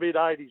talking the mid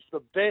 '80s.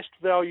 The best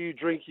value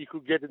drink you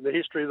could get in the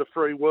history of the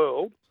free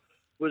world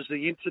was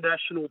the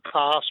International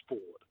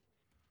Passport.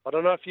 I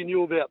don't know if you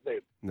knew about them.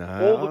 No.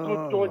 All the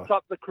good joints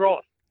up the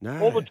cross. No.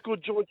 All the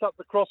good joints up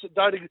the cross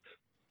that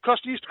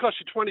used to cost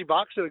you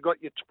 $20, and it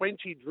got you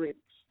 20 drinks,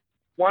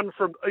 one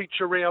from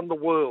each around the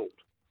world.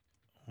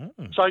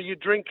 So you're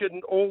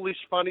drinking all this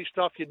funny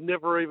stuff you'd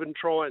never even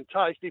try and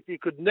taste. If you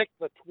could neck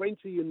the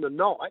 20 in the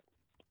night,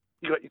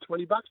 you got your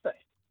 $20 back.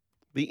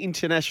 The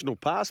International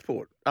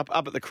Passport up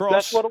at the cross.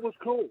 That's what it was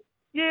called.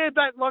 Yeah,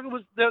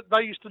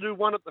 they used to do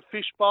one at the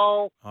Fish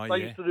Bowl. Oh, They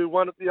yeah. used to do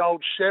one at the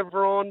old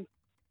Chevron.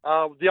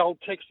 The old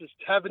Texas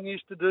Tavern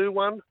used to do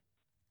one.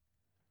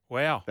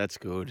 Wow. That's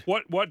good.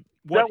 What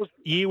That was-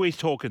 year we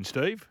talking,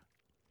 Steve?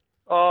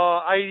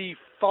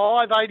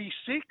 85,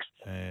 86.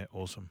 Yeah,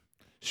 awesome.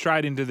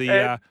 Straight into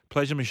the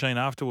pleasure machine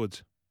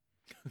afterwards.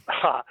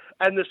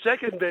 And the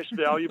second best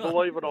value,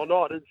 believe it or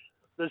not,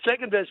 the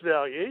second best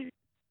value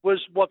was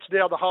what's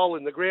now the hole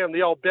in the ground,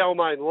 the old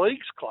Balmain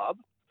Leagues Club.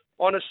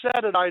 On a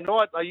Saturday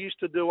night, they used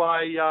to do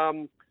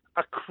a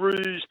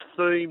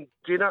cruise-themed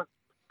dinner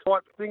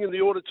type thing in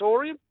the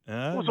auditorium.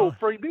 It was all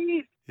free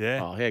beer.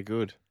 Yeah. Oh, how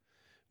good.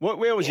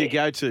 Where was your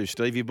go-to,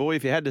 Stevie boy,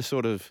 if you had to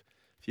sort of,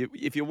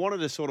 if you wanted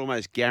to sort of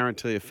almost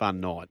guarantee a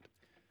fun night?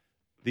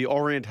 The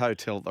Orient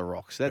Hotel at the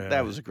Rocks.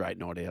 That was a great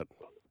night out.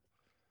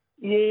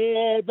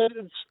 Yeah, but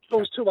it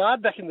was too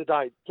hard back in the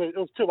day.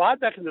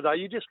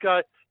 You just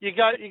go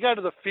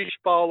to the Fish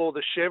Bowl or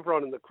the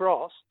Chevron and the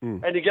Cross,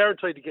 and you're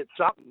guaranteed to get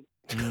something.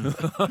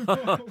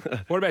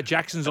 What about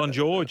Jackson's on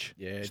George?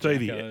 Yeah,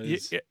 Stevie, you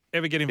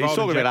ever get involved? He's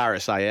talking in about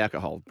RSA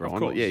alcohol, Brian. Of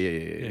course.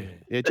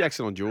 Yeah,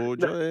 Jackson on George.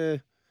 No,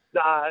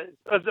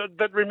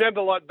 but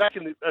remember, like back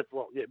in the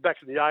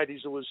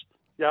 80s, it was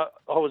I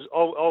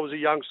was a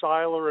young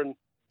sailor, and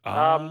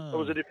it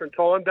was a different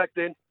time back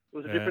then. It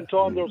was a different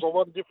time. There was a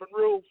lot of different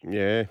rules.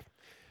 Yeah.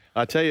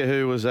 I tell you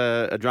who was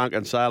a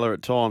drunken sailor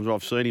at times.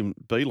 I've seen him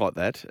be like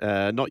that.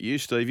 Not you,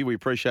 Stevie. We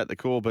appreciate the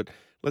call, but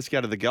let's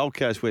go to the Gold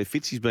Coast where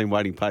Fitzy's been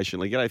waiting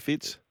patiently. G'day,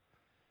 Fitz.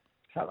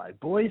 Hello,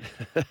 boys.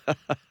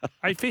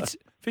 Hey,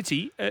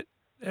 Fitzy,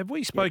 have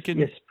we spoken?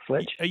 Yes,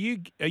 Fletch. Are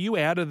you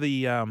out of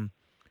the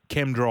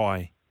Chem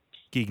Dry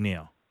gig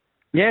now?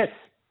 Yes.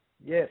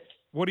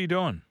 What are you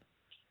doing?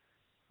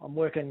 I'm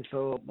working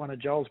for one of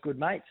Joel's good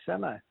mates,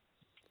 Samo.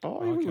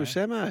 Oh, you with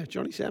Samo,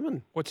 Johnny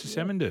Salmon. What's the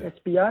salmon do?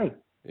 SBA.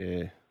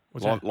 Yeah.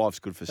 What's that? Life's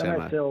good for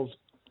Samo.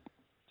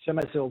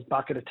 Samo sells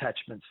bucket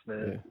attachments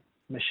for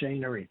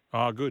machinery.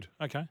 Oh, good.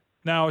 Okay.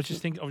 No, I was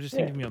just thinking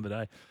the other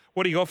day.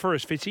 What do you got for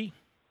us, Fitzy?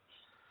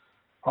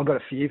 I've got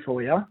a few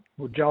for you.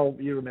 Well, Joel,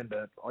 you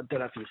remember, I don't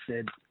know if you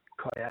said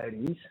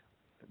Coyotes.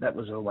 That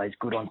was always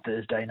good on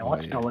Thursday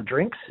nights, dollar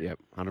drinks. Yep,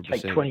 100%.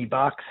 Take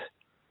 $20,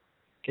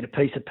 get a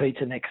piece of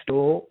pizza next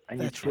door, and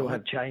you still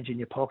have change in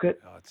your pocket.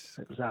 Oh,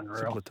 it was unreal.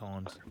 A couple of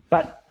times.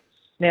 But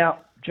now,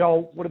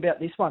 Joel, what about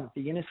this one?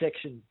 The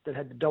intersection that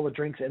had the dollar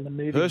drinks and the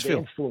moving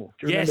dance floor.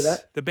 Do you remember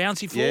that? The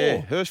bouncy floor.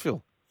 Yeah,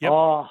 Hurstville. Yep.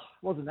 Oh,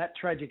 wasn't that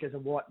tragic as a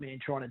white man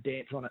trying to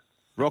dance on it?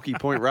 Rocky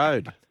Point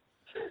Road.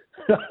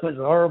 That was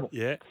horrible.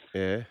 Yeah.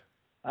 Yeah.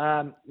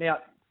 Now, a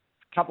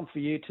couple for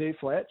you too,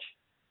 Fletch.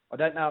 I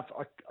don't know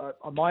if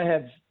I might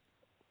have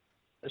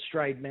a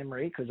strayed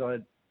memory because I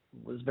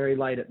was very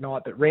late at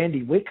night, but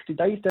Randy Wicks, did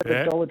they used to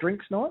have a dollar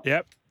drinks night?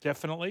 Yep,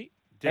 definitely.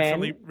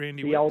 And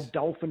Randy the Wicks. old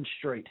Dolphin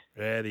Street.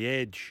 Yeah, the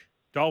Edge.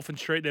 Dolphin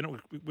Street, then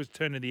it was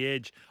turned to the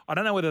Edge. I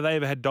don't know whether they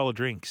ever had dollar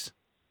drinks.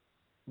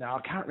 No,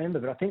 I can't remember,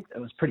 but I think it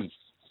was pretty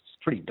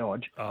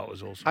dodge. Oh, it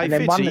was awesome. Hey, And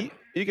then Fitzy,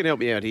 you can help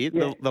me out here.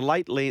 Yeah. The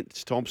late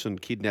Lance Thompson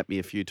kidnapped me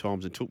a few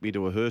times and took me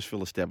to a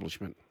Hurstville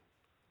establishment.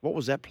 What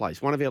was that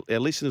place? One of our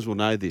listeners will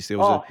know this. There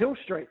was Hill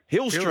Street.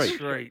 Hill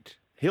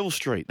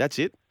Street. That's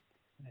it.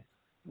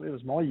 Where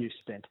was my youth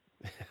spent?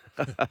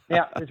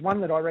 Now, there's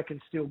one that I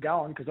reckon's still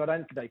going because I don't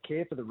think they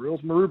care for the rules.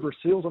 Maroubra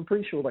Seals, I'm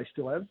pretty sure they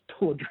still have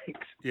dollar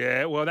drinks.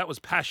 Yeah, well, that was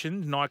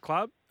Passion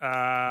nightclub.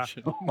 Remember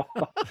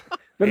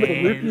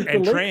the roof used to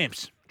and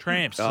leak?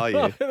 Tramps. Oh,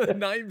 yeah. The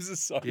names are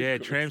so Yeah,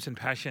 good. Tramps and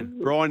Passion.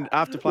 Brian,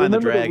 after playing the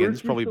Remember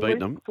Dragons, roof probably used to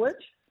beating leak, them.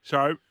 Fletch?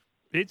 So,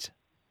 it's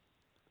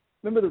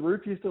Remember the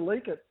roof used to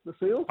leak at the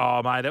Seals?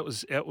 oh mate, that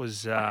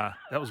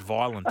was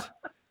violent.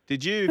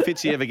 Did you,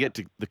 Fitzy, ever get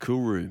to the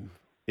Cool Room?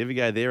 You ever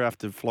go there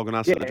after flogging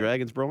us at the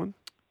Dragons, Brian?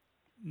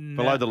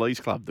 Below the Lees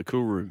Club, the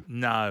Cool Room.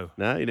 No,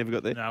 you never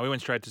got there? we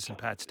went straight to St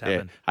Pat's Yeah.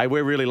 Tavern. Hey,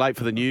 we're really late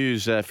for the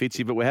news,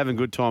 Fitzy, but we're having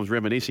good times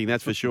reminiscing,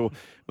 that's for sure.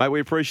 Mate, we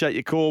appreciate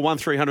your call,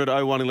 1300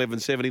 01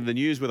 1170, the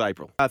news with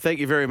April. Thank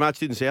you very much.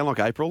 Didn't sound like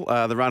April.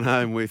 The run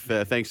home with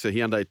thanks to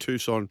Hyundai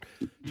Tucson.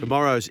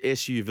 Tomorrow's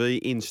SUV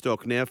in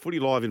stock now. Footy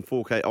live in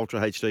 4K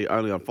Ultra HD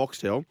only on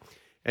Foxtel.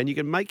 And you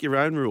can make your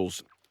own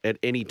rules at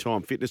any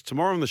time. Fitness.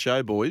 Tomorrow on the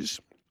show, boys,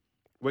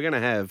 we're going to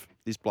have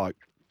this bloke,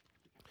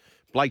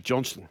 Blake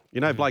Johnston. You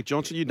know Blake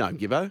Johnston? You know him,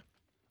 Gibbo.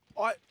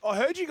 I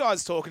heard you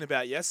guys talking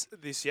about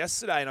this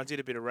yesterday, and I did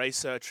a bit of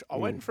research. I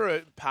went for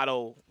a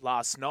paddle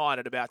last night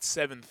at about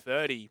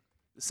 7:30.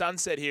 The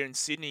sunset here in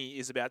Sydney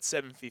is about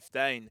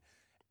 7:15,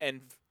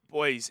 and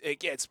boys, it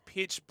gets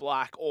pitch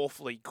black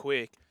awfully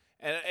quick.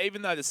 And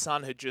even though the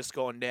sun had just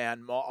gone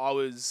down,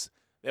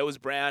 there was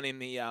brown in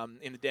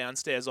the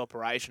downstairs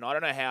operation. I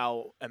don't know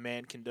how a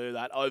man can do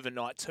that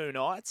overnight, 2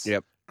 nights.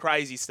 Yep,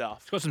 crazy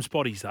stuff. It's got some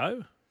spotties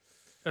though.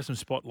 Got some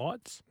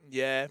spotlights.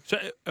 Yeah. So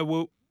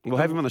we'll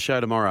have him on the show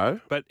tomorrow.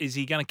 But is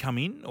he going to come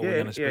in, or we're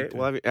going to speak to him?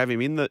 We'll have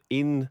him in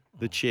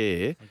the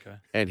chair,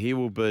 and he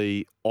will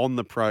be on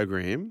the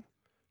program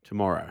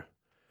tomorrow.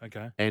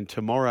 Okay. And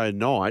tomorrow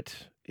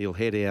night, he'll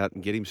head out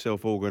and get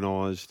himself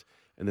organised,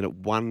 and then at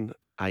 1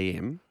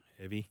 a.m.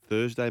 Heavy.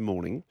 Thursday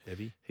morning,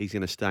 he's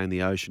going to stay in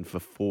the ocean for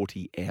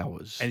 40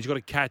 hours. And he's got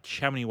to catch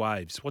how many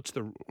waves? What's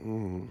the...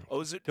 Oh,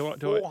 was it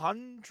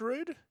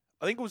 400?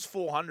 I think it was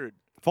 400.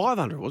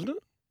 500, wasn't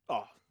it?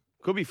 Oh.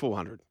 Could be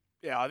 400.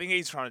 Yeah, I think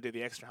he's trying to do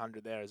the extra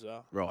 100 there as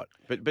well. Right.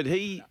 But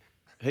he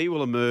He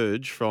will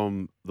emerge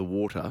from the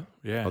water.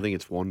 Yeah. I think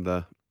it's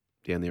Wanda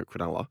down there at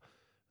Cronulla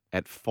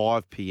at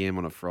 5 p.m.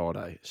 on a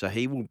Friday. So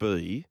he will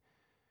be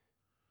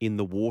in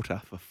the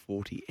water for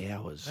 40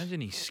 hours.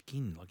 Imagine his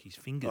skin, like his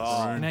fingers.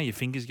 Oh. You know your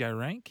fingers go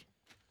rank?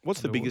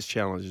 What's the biggest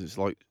challenge? It's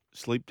like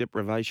sleep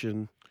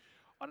deprivation.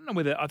 I don't know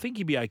whether I think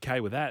you'd be okay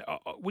with that.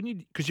 Wouldn't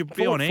you? Because you'd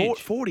be on edge.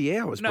 40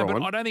 hours, No,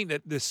 Brian. but I don't think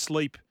that the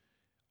sleep.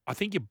 I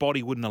think your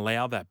body wouldn't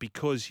allow that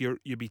because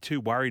you'd be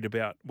too worried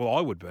about. Well,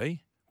 I would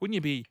be. Wouldn't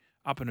you be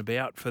up and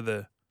about for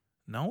the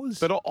Noahs?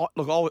 But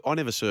I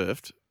never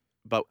surfed.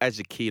 But as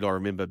a kid, I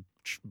remember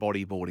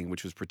bodyboarding,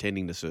 which was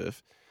pretending to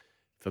surf,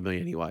 for me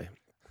anyway.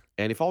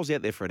 And if I was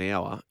out there for an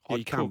hour, Yeah, I'd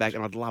you come cooked. back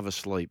and I'd love a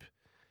sleep.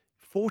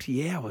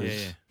 40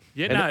 hours.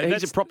 Yeah, And no,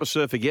 he's that's a proper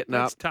surfer getting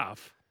up. That's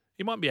tough.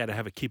 You might be able to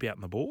have a kip out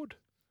on the board. Do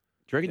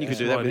you reckon you could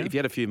do Slow that down. if you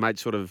had a few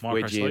mates sort of wedge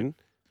Micro-sleep. in?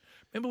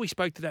 Remember we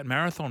spoke to that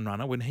marathon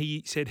runner when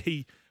he said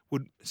he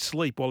would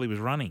sleep while he was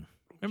running.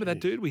 Remember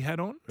that dude we had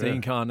on?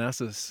 Dean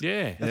Carnassus.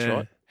 Yeah, That's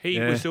right. He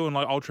Yeah. was doing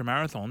like ultra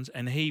marathons,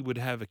 and he would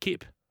have a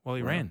kip while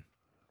he ran.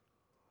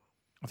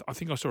 I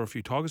think I saw a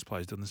few Tigers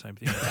players doing the same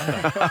thing. on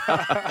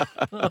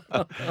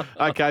Sunday.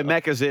 Okay,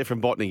 Macca's there from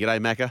Botany. G'day,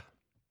 Macca.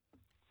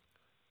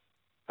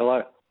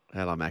 Hello.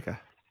 Hello, Macca.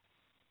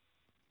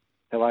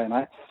 Hello,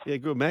 mate. Yeah,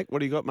 good, Mac. What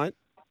do you got, mate?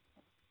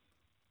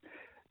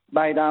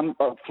 Mate,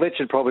 Fletch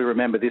would probably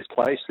remember this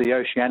place, the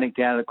Oceanic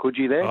down at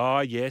Coogee there. Oh,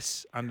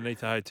 yes,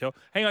 underneath the hotel.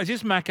 Hang on, is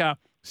this Macca,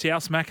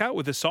 South Macca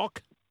with a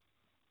sock?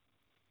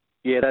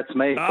 Yeah, that's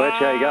me. Fletch,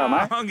 how you going,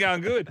 mate? I'm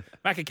going good.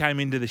 Macca came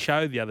into the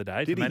show the other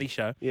day, Did the he? Matty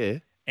show. Yeah.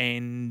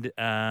 And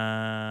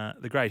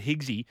the great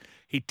Higgsy,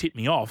 he tipped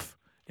me off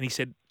and he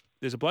said,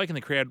 there's a bloke in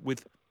the crowd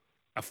with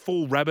a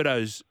full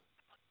Rabbitohs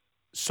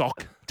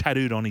sock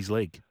tattooed on his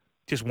leg.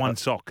 Just one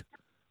sock.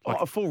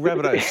 A full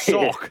Rabbitohs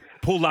sock.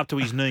 Pulled up to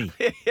his knee.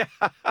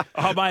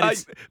 Oh, mate, Hey,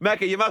 it's,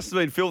 Macca, you must have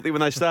been filthy when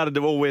they started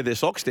to all wear their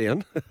socks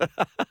down. Mate,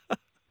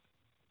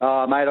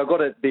 I got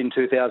it in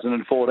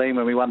 2014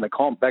 when we won the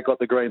comp. That got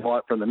the green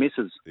light from the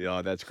missus.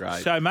 Yeah, that's great.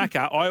 so,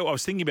 Macca, I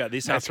was thinking about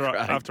this That's great.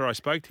 after I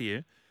spoke to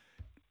you.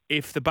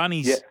 If the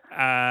Bunnies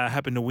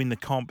happen to win the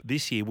comp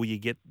this year, will you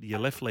get your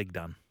left leg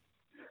done?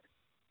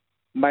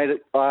 Mate,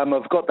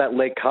 I've got that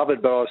leg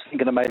covered, but I was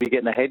thinking of maybe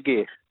getting a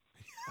headgear.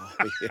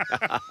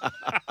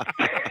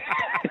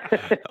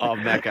 Oh,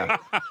 Macca.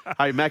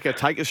 Hey, Macca,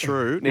 take us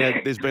through. Now,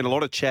 there's been a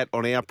lot of chat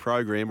on our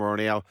program or on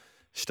our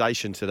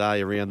station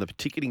today around the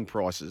ticketing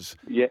prices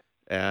Yeah.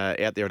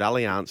 out there at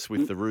Allianz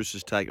with the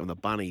Roosters taking on the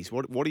Bunnies.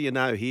 What do you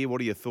know here?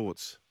 What are your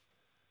thoughts?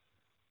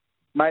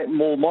 Mate,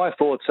 well, my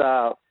thoughts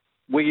are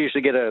we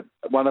usually get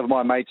one of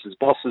my mates'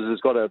 bosses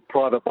has got a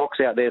private box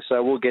out there,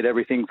 so we'll get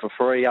everything for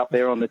free up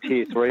there on the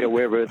tier 3 or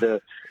wherever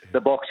the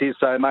box is.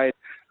 So, mate,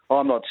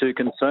 I'm not too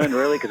concerned,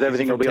 really, because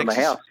everything will be on the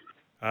house.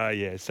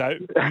 Yeah. So,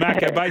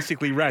 Macca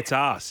basically rat's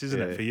ass,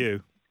 isn't it, for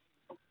you?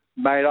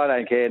 Mate, I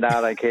don't care. No, I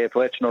don't care,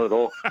 Fletch, not at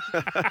all.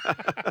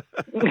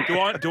 Do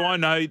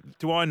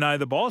I know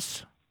the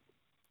boss?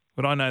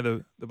 Would I know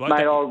the bloke?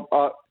 Mate,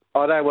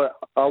 I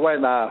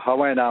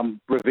won't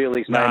reveal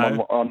his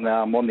name on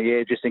the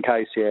air just in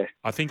case. Yeah,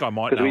 I think I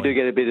might because know we do him.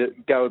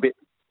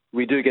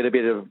 we do get a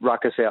bit of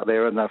ruckus out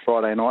there on the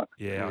Friday night.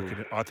 Yeah,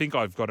 I think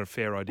I've got a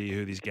fair idea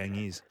who this gang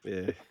is.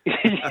 Yeah.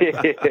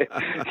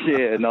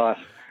 Yeah, nice.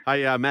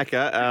 Hey,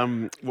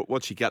 Macca,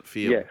 what's your gut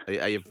feel? Yeah.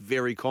 Are you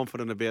very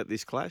confident about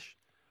this clash?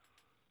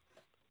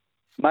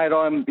 Mate,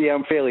 I'm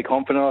fairly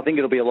confident. I think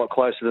it'll be a lot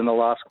closer than the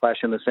last clash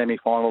in the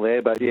semi-final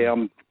there, but yeah,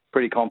 I'm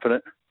pretty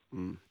confident.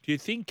 Do you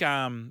think,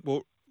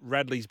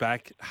 Radley's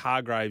back,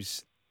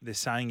 Hargraves, they're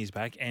saying he's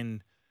back,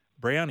 and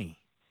Brownie,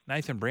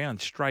 Nathan Brown,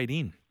 straight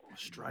in?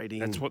 Straight in.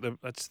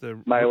 That's the.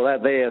 Mate, well,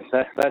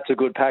 that's a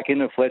good pack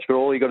in, Fletch, but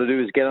all you got to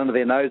do is get under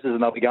their noses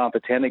and they'll be going for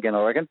 10 again,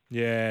 I reckon.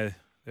 Yeah,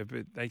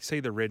 they see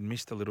the red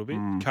mist a little bit.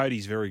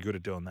 Cody's very good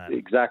at doing that.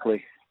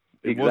 Exactly.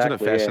 Wasn't it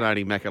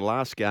fascinating, Macca?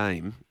 Last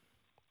game,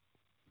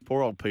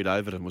 poor old Pete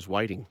Overton was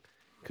waiting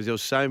because there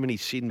was so many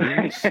sin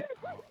bins.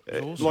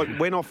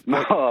 Went off.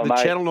 The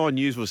mate. Channel 9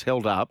 News was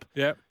held up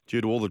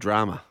due to all the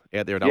drama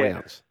out there at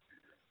Allianz.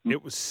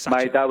 It was such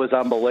Mate, that was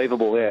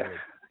unbelievable.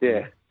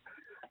 Yeah.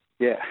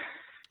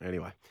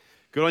 Anyway,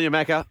 good on you,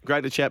 Macca.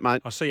 Great to chat,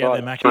 mate. I'll see you out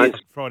there, Macca,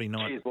 Friday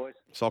night. Cheers, boys.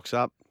 Socks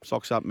up,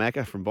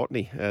 Macca from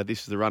Botany.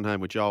 This is the Run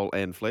Home with Joel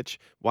and Fletch.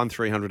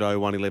 1300 01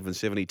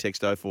 1170.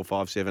 Text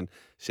 0457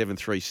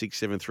 736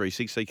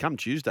 736. See, come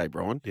Tuesday,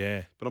 Brian.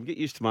 Yeah. But I'm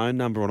getting used to my own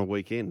number on a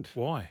weekend.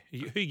 Why?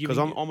 Because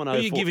I'm an 04. Who are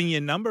you giving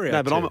your number out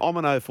No, but to? I'm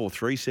an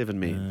 0437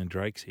 man.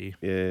 Drake's here.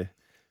 Yeah.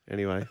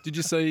 Anyway. Did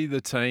you see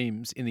the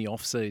teams in the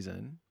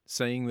off-season,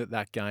 seeing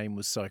that game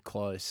was so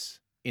close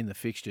in the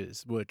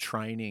fixtures, were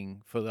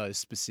training for those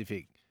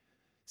specific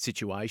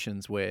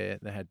situations where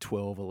they had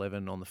 12,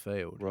 11 on the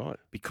field. Right.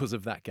 Because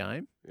of that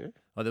game. Yeah.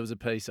 There was a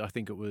piece, I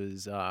think it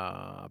was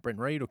Brent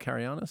Reid or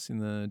Carianis in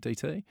the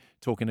DT,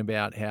 talking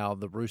about how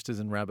the Roosters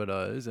and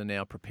Rabbitohs are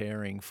now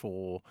preparing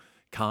for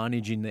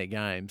carnage in their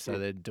game. So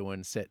they're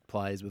doing set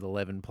plays with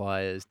 11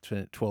 players,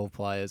 12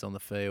 players on the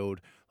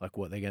field, like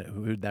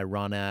who they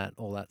run at,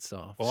 all that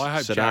stuff. Well, I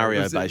hope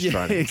Scenario-based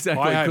training.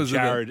 Exactly. I hope because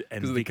Jared of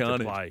and the Victor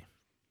carnage. play.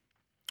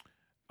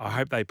 I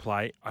hope they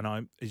play. I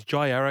know. Is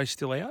Jai Arrow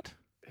still out?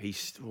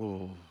 He's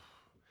Find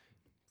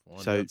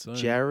so out soon.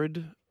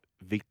 Jared,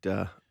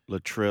 Victor,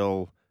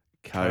 Latrell,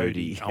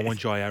 Cody. I want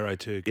Jai Arrow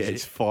too. 'cause Yeah,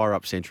 it's fire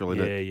up central,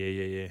 isn't it?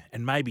 Yeah.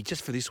 And maybe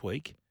just for this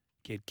week,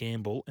 get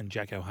Gamble and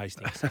Jacko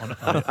Hastings on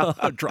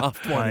A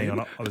draft one. playing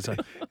on the same.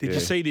 Did you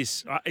see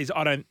this?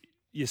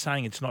 You're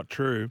saying it's not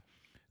true.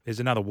 There's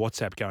another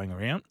WhatsApp going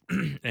around,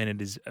 and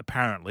it is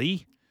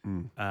apparently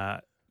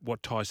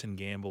what Tyson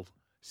Gamble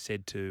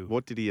said to.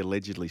 What did he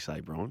allegedly say,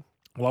 Brian?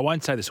 Well, I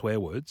won't say the swear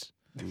words,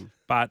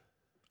 but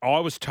I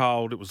was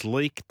told it was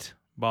leaked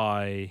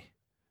by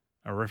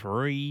a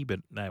referee, but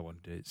no one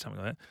did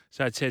something like that.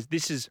 So it says,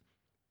 "This is,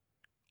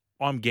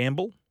 I'm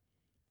Gamble,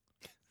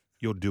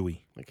 you're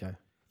Dewey." Okay.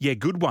 Yeah,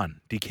 good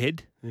one,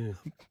 dickhead. Yeah.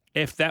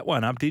 F that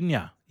one up, didn't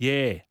you?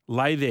 Yeah,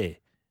 lay there,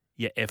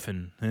 you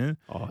effing. Huh?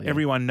 Oh, yeah.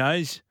 Everyone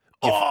knows.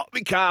 Oh, my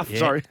calf. Yeah,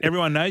 Sorry.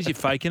 Everyone knows you're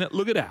faking it.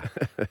 Look at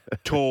her.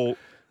 Tall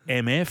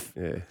MF.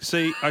 Yeah.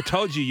 See, I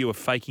told you were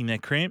faking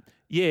that cramp.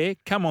 Yeah,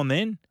 come on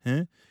then.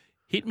 Huh?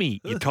 Hit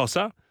me, you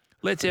tosser.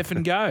 Let's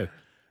effing go.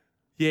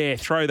 Yeah,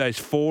 throw those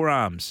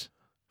forearms.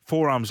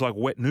 Forearms like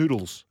wet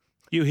noodles.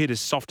 You hit as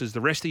soft as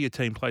the rest of your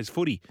team plays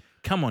footy.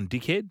 Come on,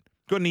 dickhead.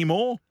 Got any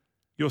more?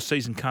 Your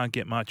season can't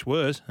get much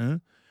worse, huh?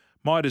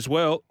 Might as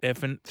well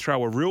effing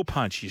throw a real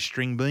punch, you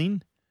string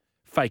bean.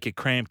 Fake a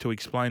cramp to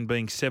explain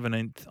being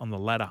 17th on the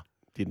ladder.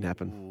 Didn't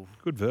happen.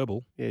 Good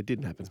verbal. Yeah, it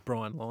didn't happen.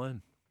 Brian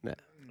Lyon. No.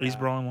 He's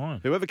Brian Lyon.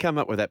 Whoever came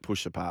up with that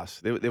push the pass,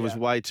 there was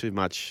way too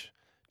much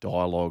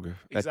dialogue.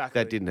 Exactly.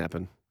 That didn't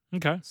happen.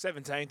 Okay.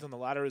 17th on the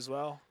ladder as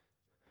well.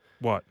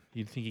 What?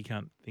 You think he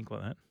can't think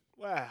like that?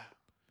 Wow.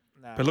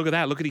 No. But look at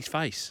that. Look at his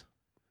face.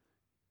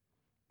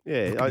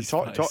 Yeah, Look at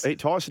his face.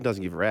 Tyson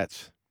doesn't give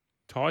rats.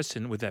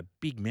 Tyson with that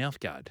big mouth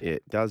guard. Yeah,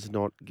 does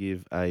not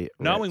give a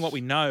Knowing rat's. what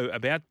we know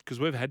about, because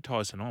we've had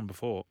Tyson on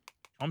before,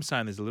 I'm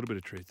saying there's a little bit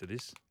of truth to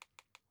this.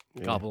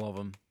 Yeah. Couple of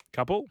them.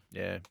 Couple?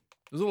 Yeah.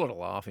 There's a lot of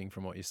laughing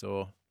from what you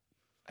saw.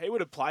 He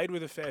would have played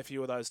with a fair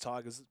few of those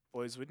Tigers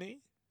boys, wouldn't he?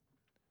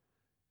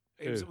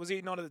 Who? Was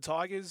he not at the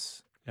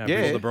Tigers?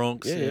 Yeah. The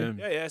Bronx. Yeah.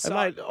 Yeah. Yeah. So,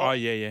 And mate, Oh,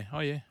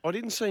 yeah. I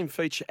didn't see him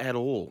feature at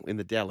all in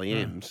the Dally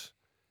M's.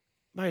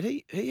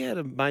 Mate, he had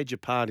a major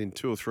part in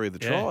 2 or 3 of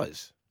the Yeah.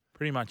 tries.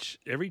 Pretty much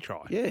every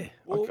try. Yeah.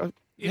 Well,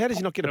 How does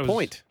he not get a That was-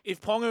 point? if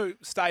Ponga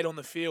stayed on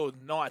the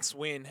field, Knights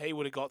win, he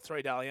would have got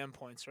 3 Dally M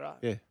points, right?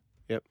 Yeah.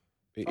 Yep.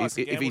 Tyson If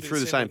he Gamble threw did the a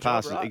same similar job,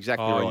 passes, right?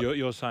 exactly Oh, right.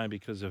 you're saying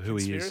because of who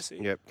he is.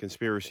 Conspiracy. Yep,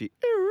 conspiracy.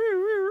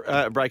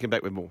 Breaking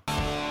back with more.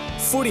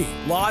 Footy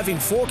live in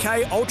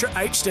 4K Ultra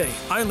HD,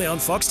 only on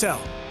Foxtel.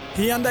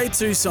 Hyundai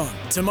Tucson,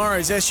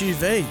 tomorrow's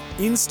SUV,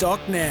 in stock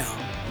now.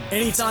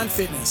 Anytime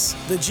Fitness,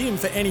 the gym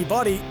for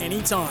anybody,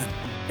 anytime.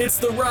 It's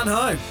the run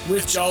home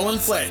with Joel and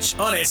Fletch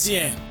on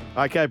SEN.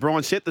 Okay,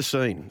 Brian, set the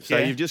scene. So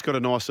Yeah. you've just got a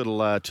nice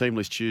little Team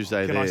List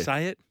Tuesday Can there. I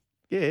say it?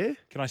 Yeah.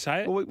 Can I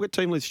say it? Well, we're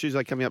Team List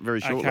Tuesday coming up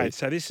very shortly. Okay,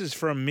 so this is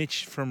from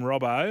Mitch from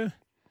Robbo,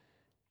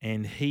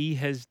 and he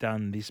has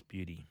done this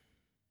beauty.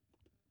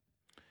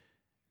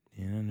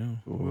 Yeah, no.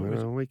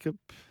 Wake up.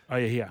 Oh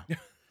yeah,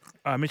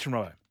 here. Mitch from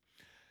Robbo.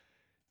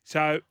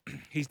 So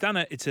he's done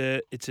it. It's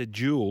a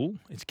duel.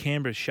 It's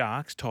Canberra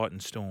Sharks, Titan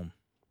Storm.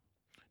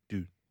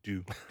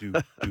 Do.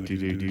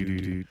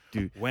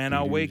 When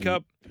I wake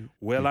up,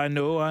 well, I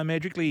know I'm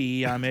Edric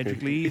Lee. I'm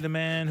Edric Lee, the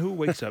man who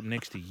wakes up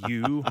next to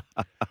you.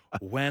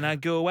 When I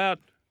go out,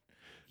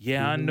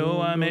 yeah, I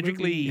know I'm Edric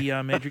Lee.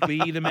 I'm Edric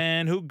Lee, the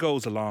man who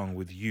goes along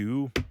with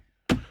you.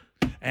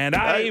 And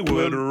I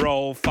would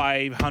roll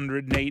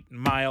 508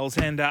 miles,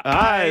 and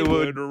I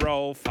would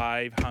roll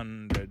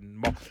 500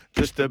 more,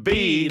 Just to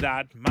be be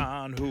that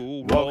man who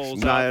Walks rolls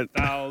night.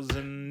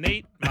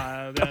 1,008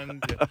 miles.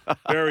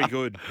 Very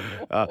good.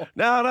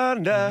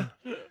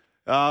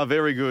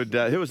 Very good.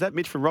 Who was that?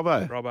 Mitch from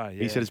Robbo. Robbo,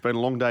 yeah. He said it's been a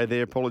long day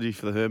there. Apologies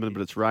for the Herman,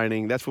 but it's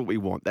raining. That's what we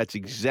want. That's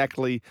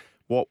exactly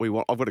what we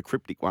want. I've got a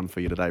cryptic one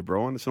for you today,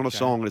 Brian. It's not a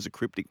song, it's a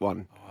cryptic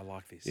one. Oh, I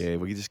like this. Yeah,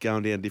 we're just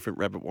going down different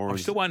rabbit I'm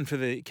warrens. still waiting for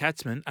the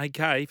Catsman. AK,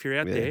 if you're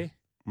out Yeah. there,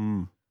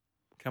 Mm.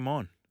 come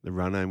on. The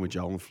run home with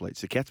Joel and Fleet.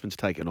 So Catsman's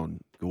taken on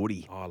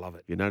Gordy. Oh, I love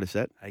it. You notice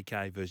that?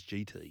 AK versus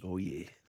GT. Oh, yeah.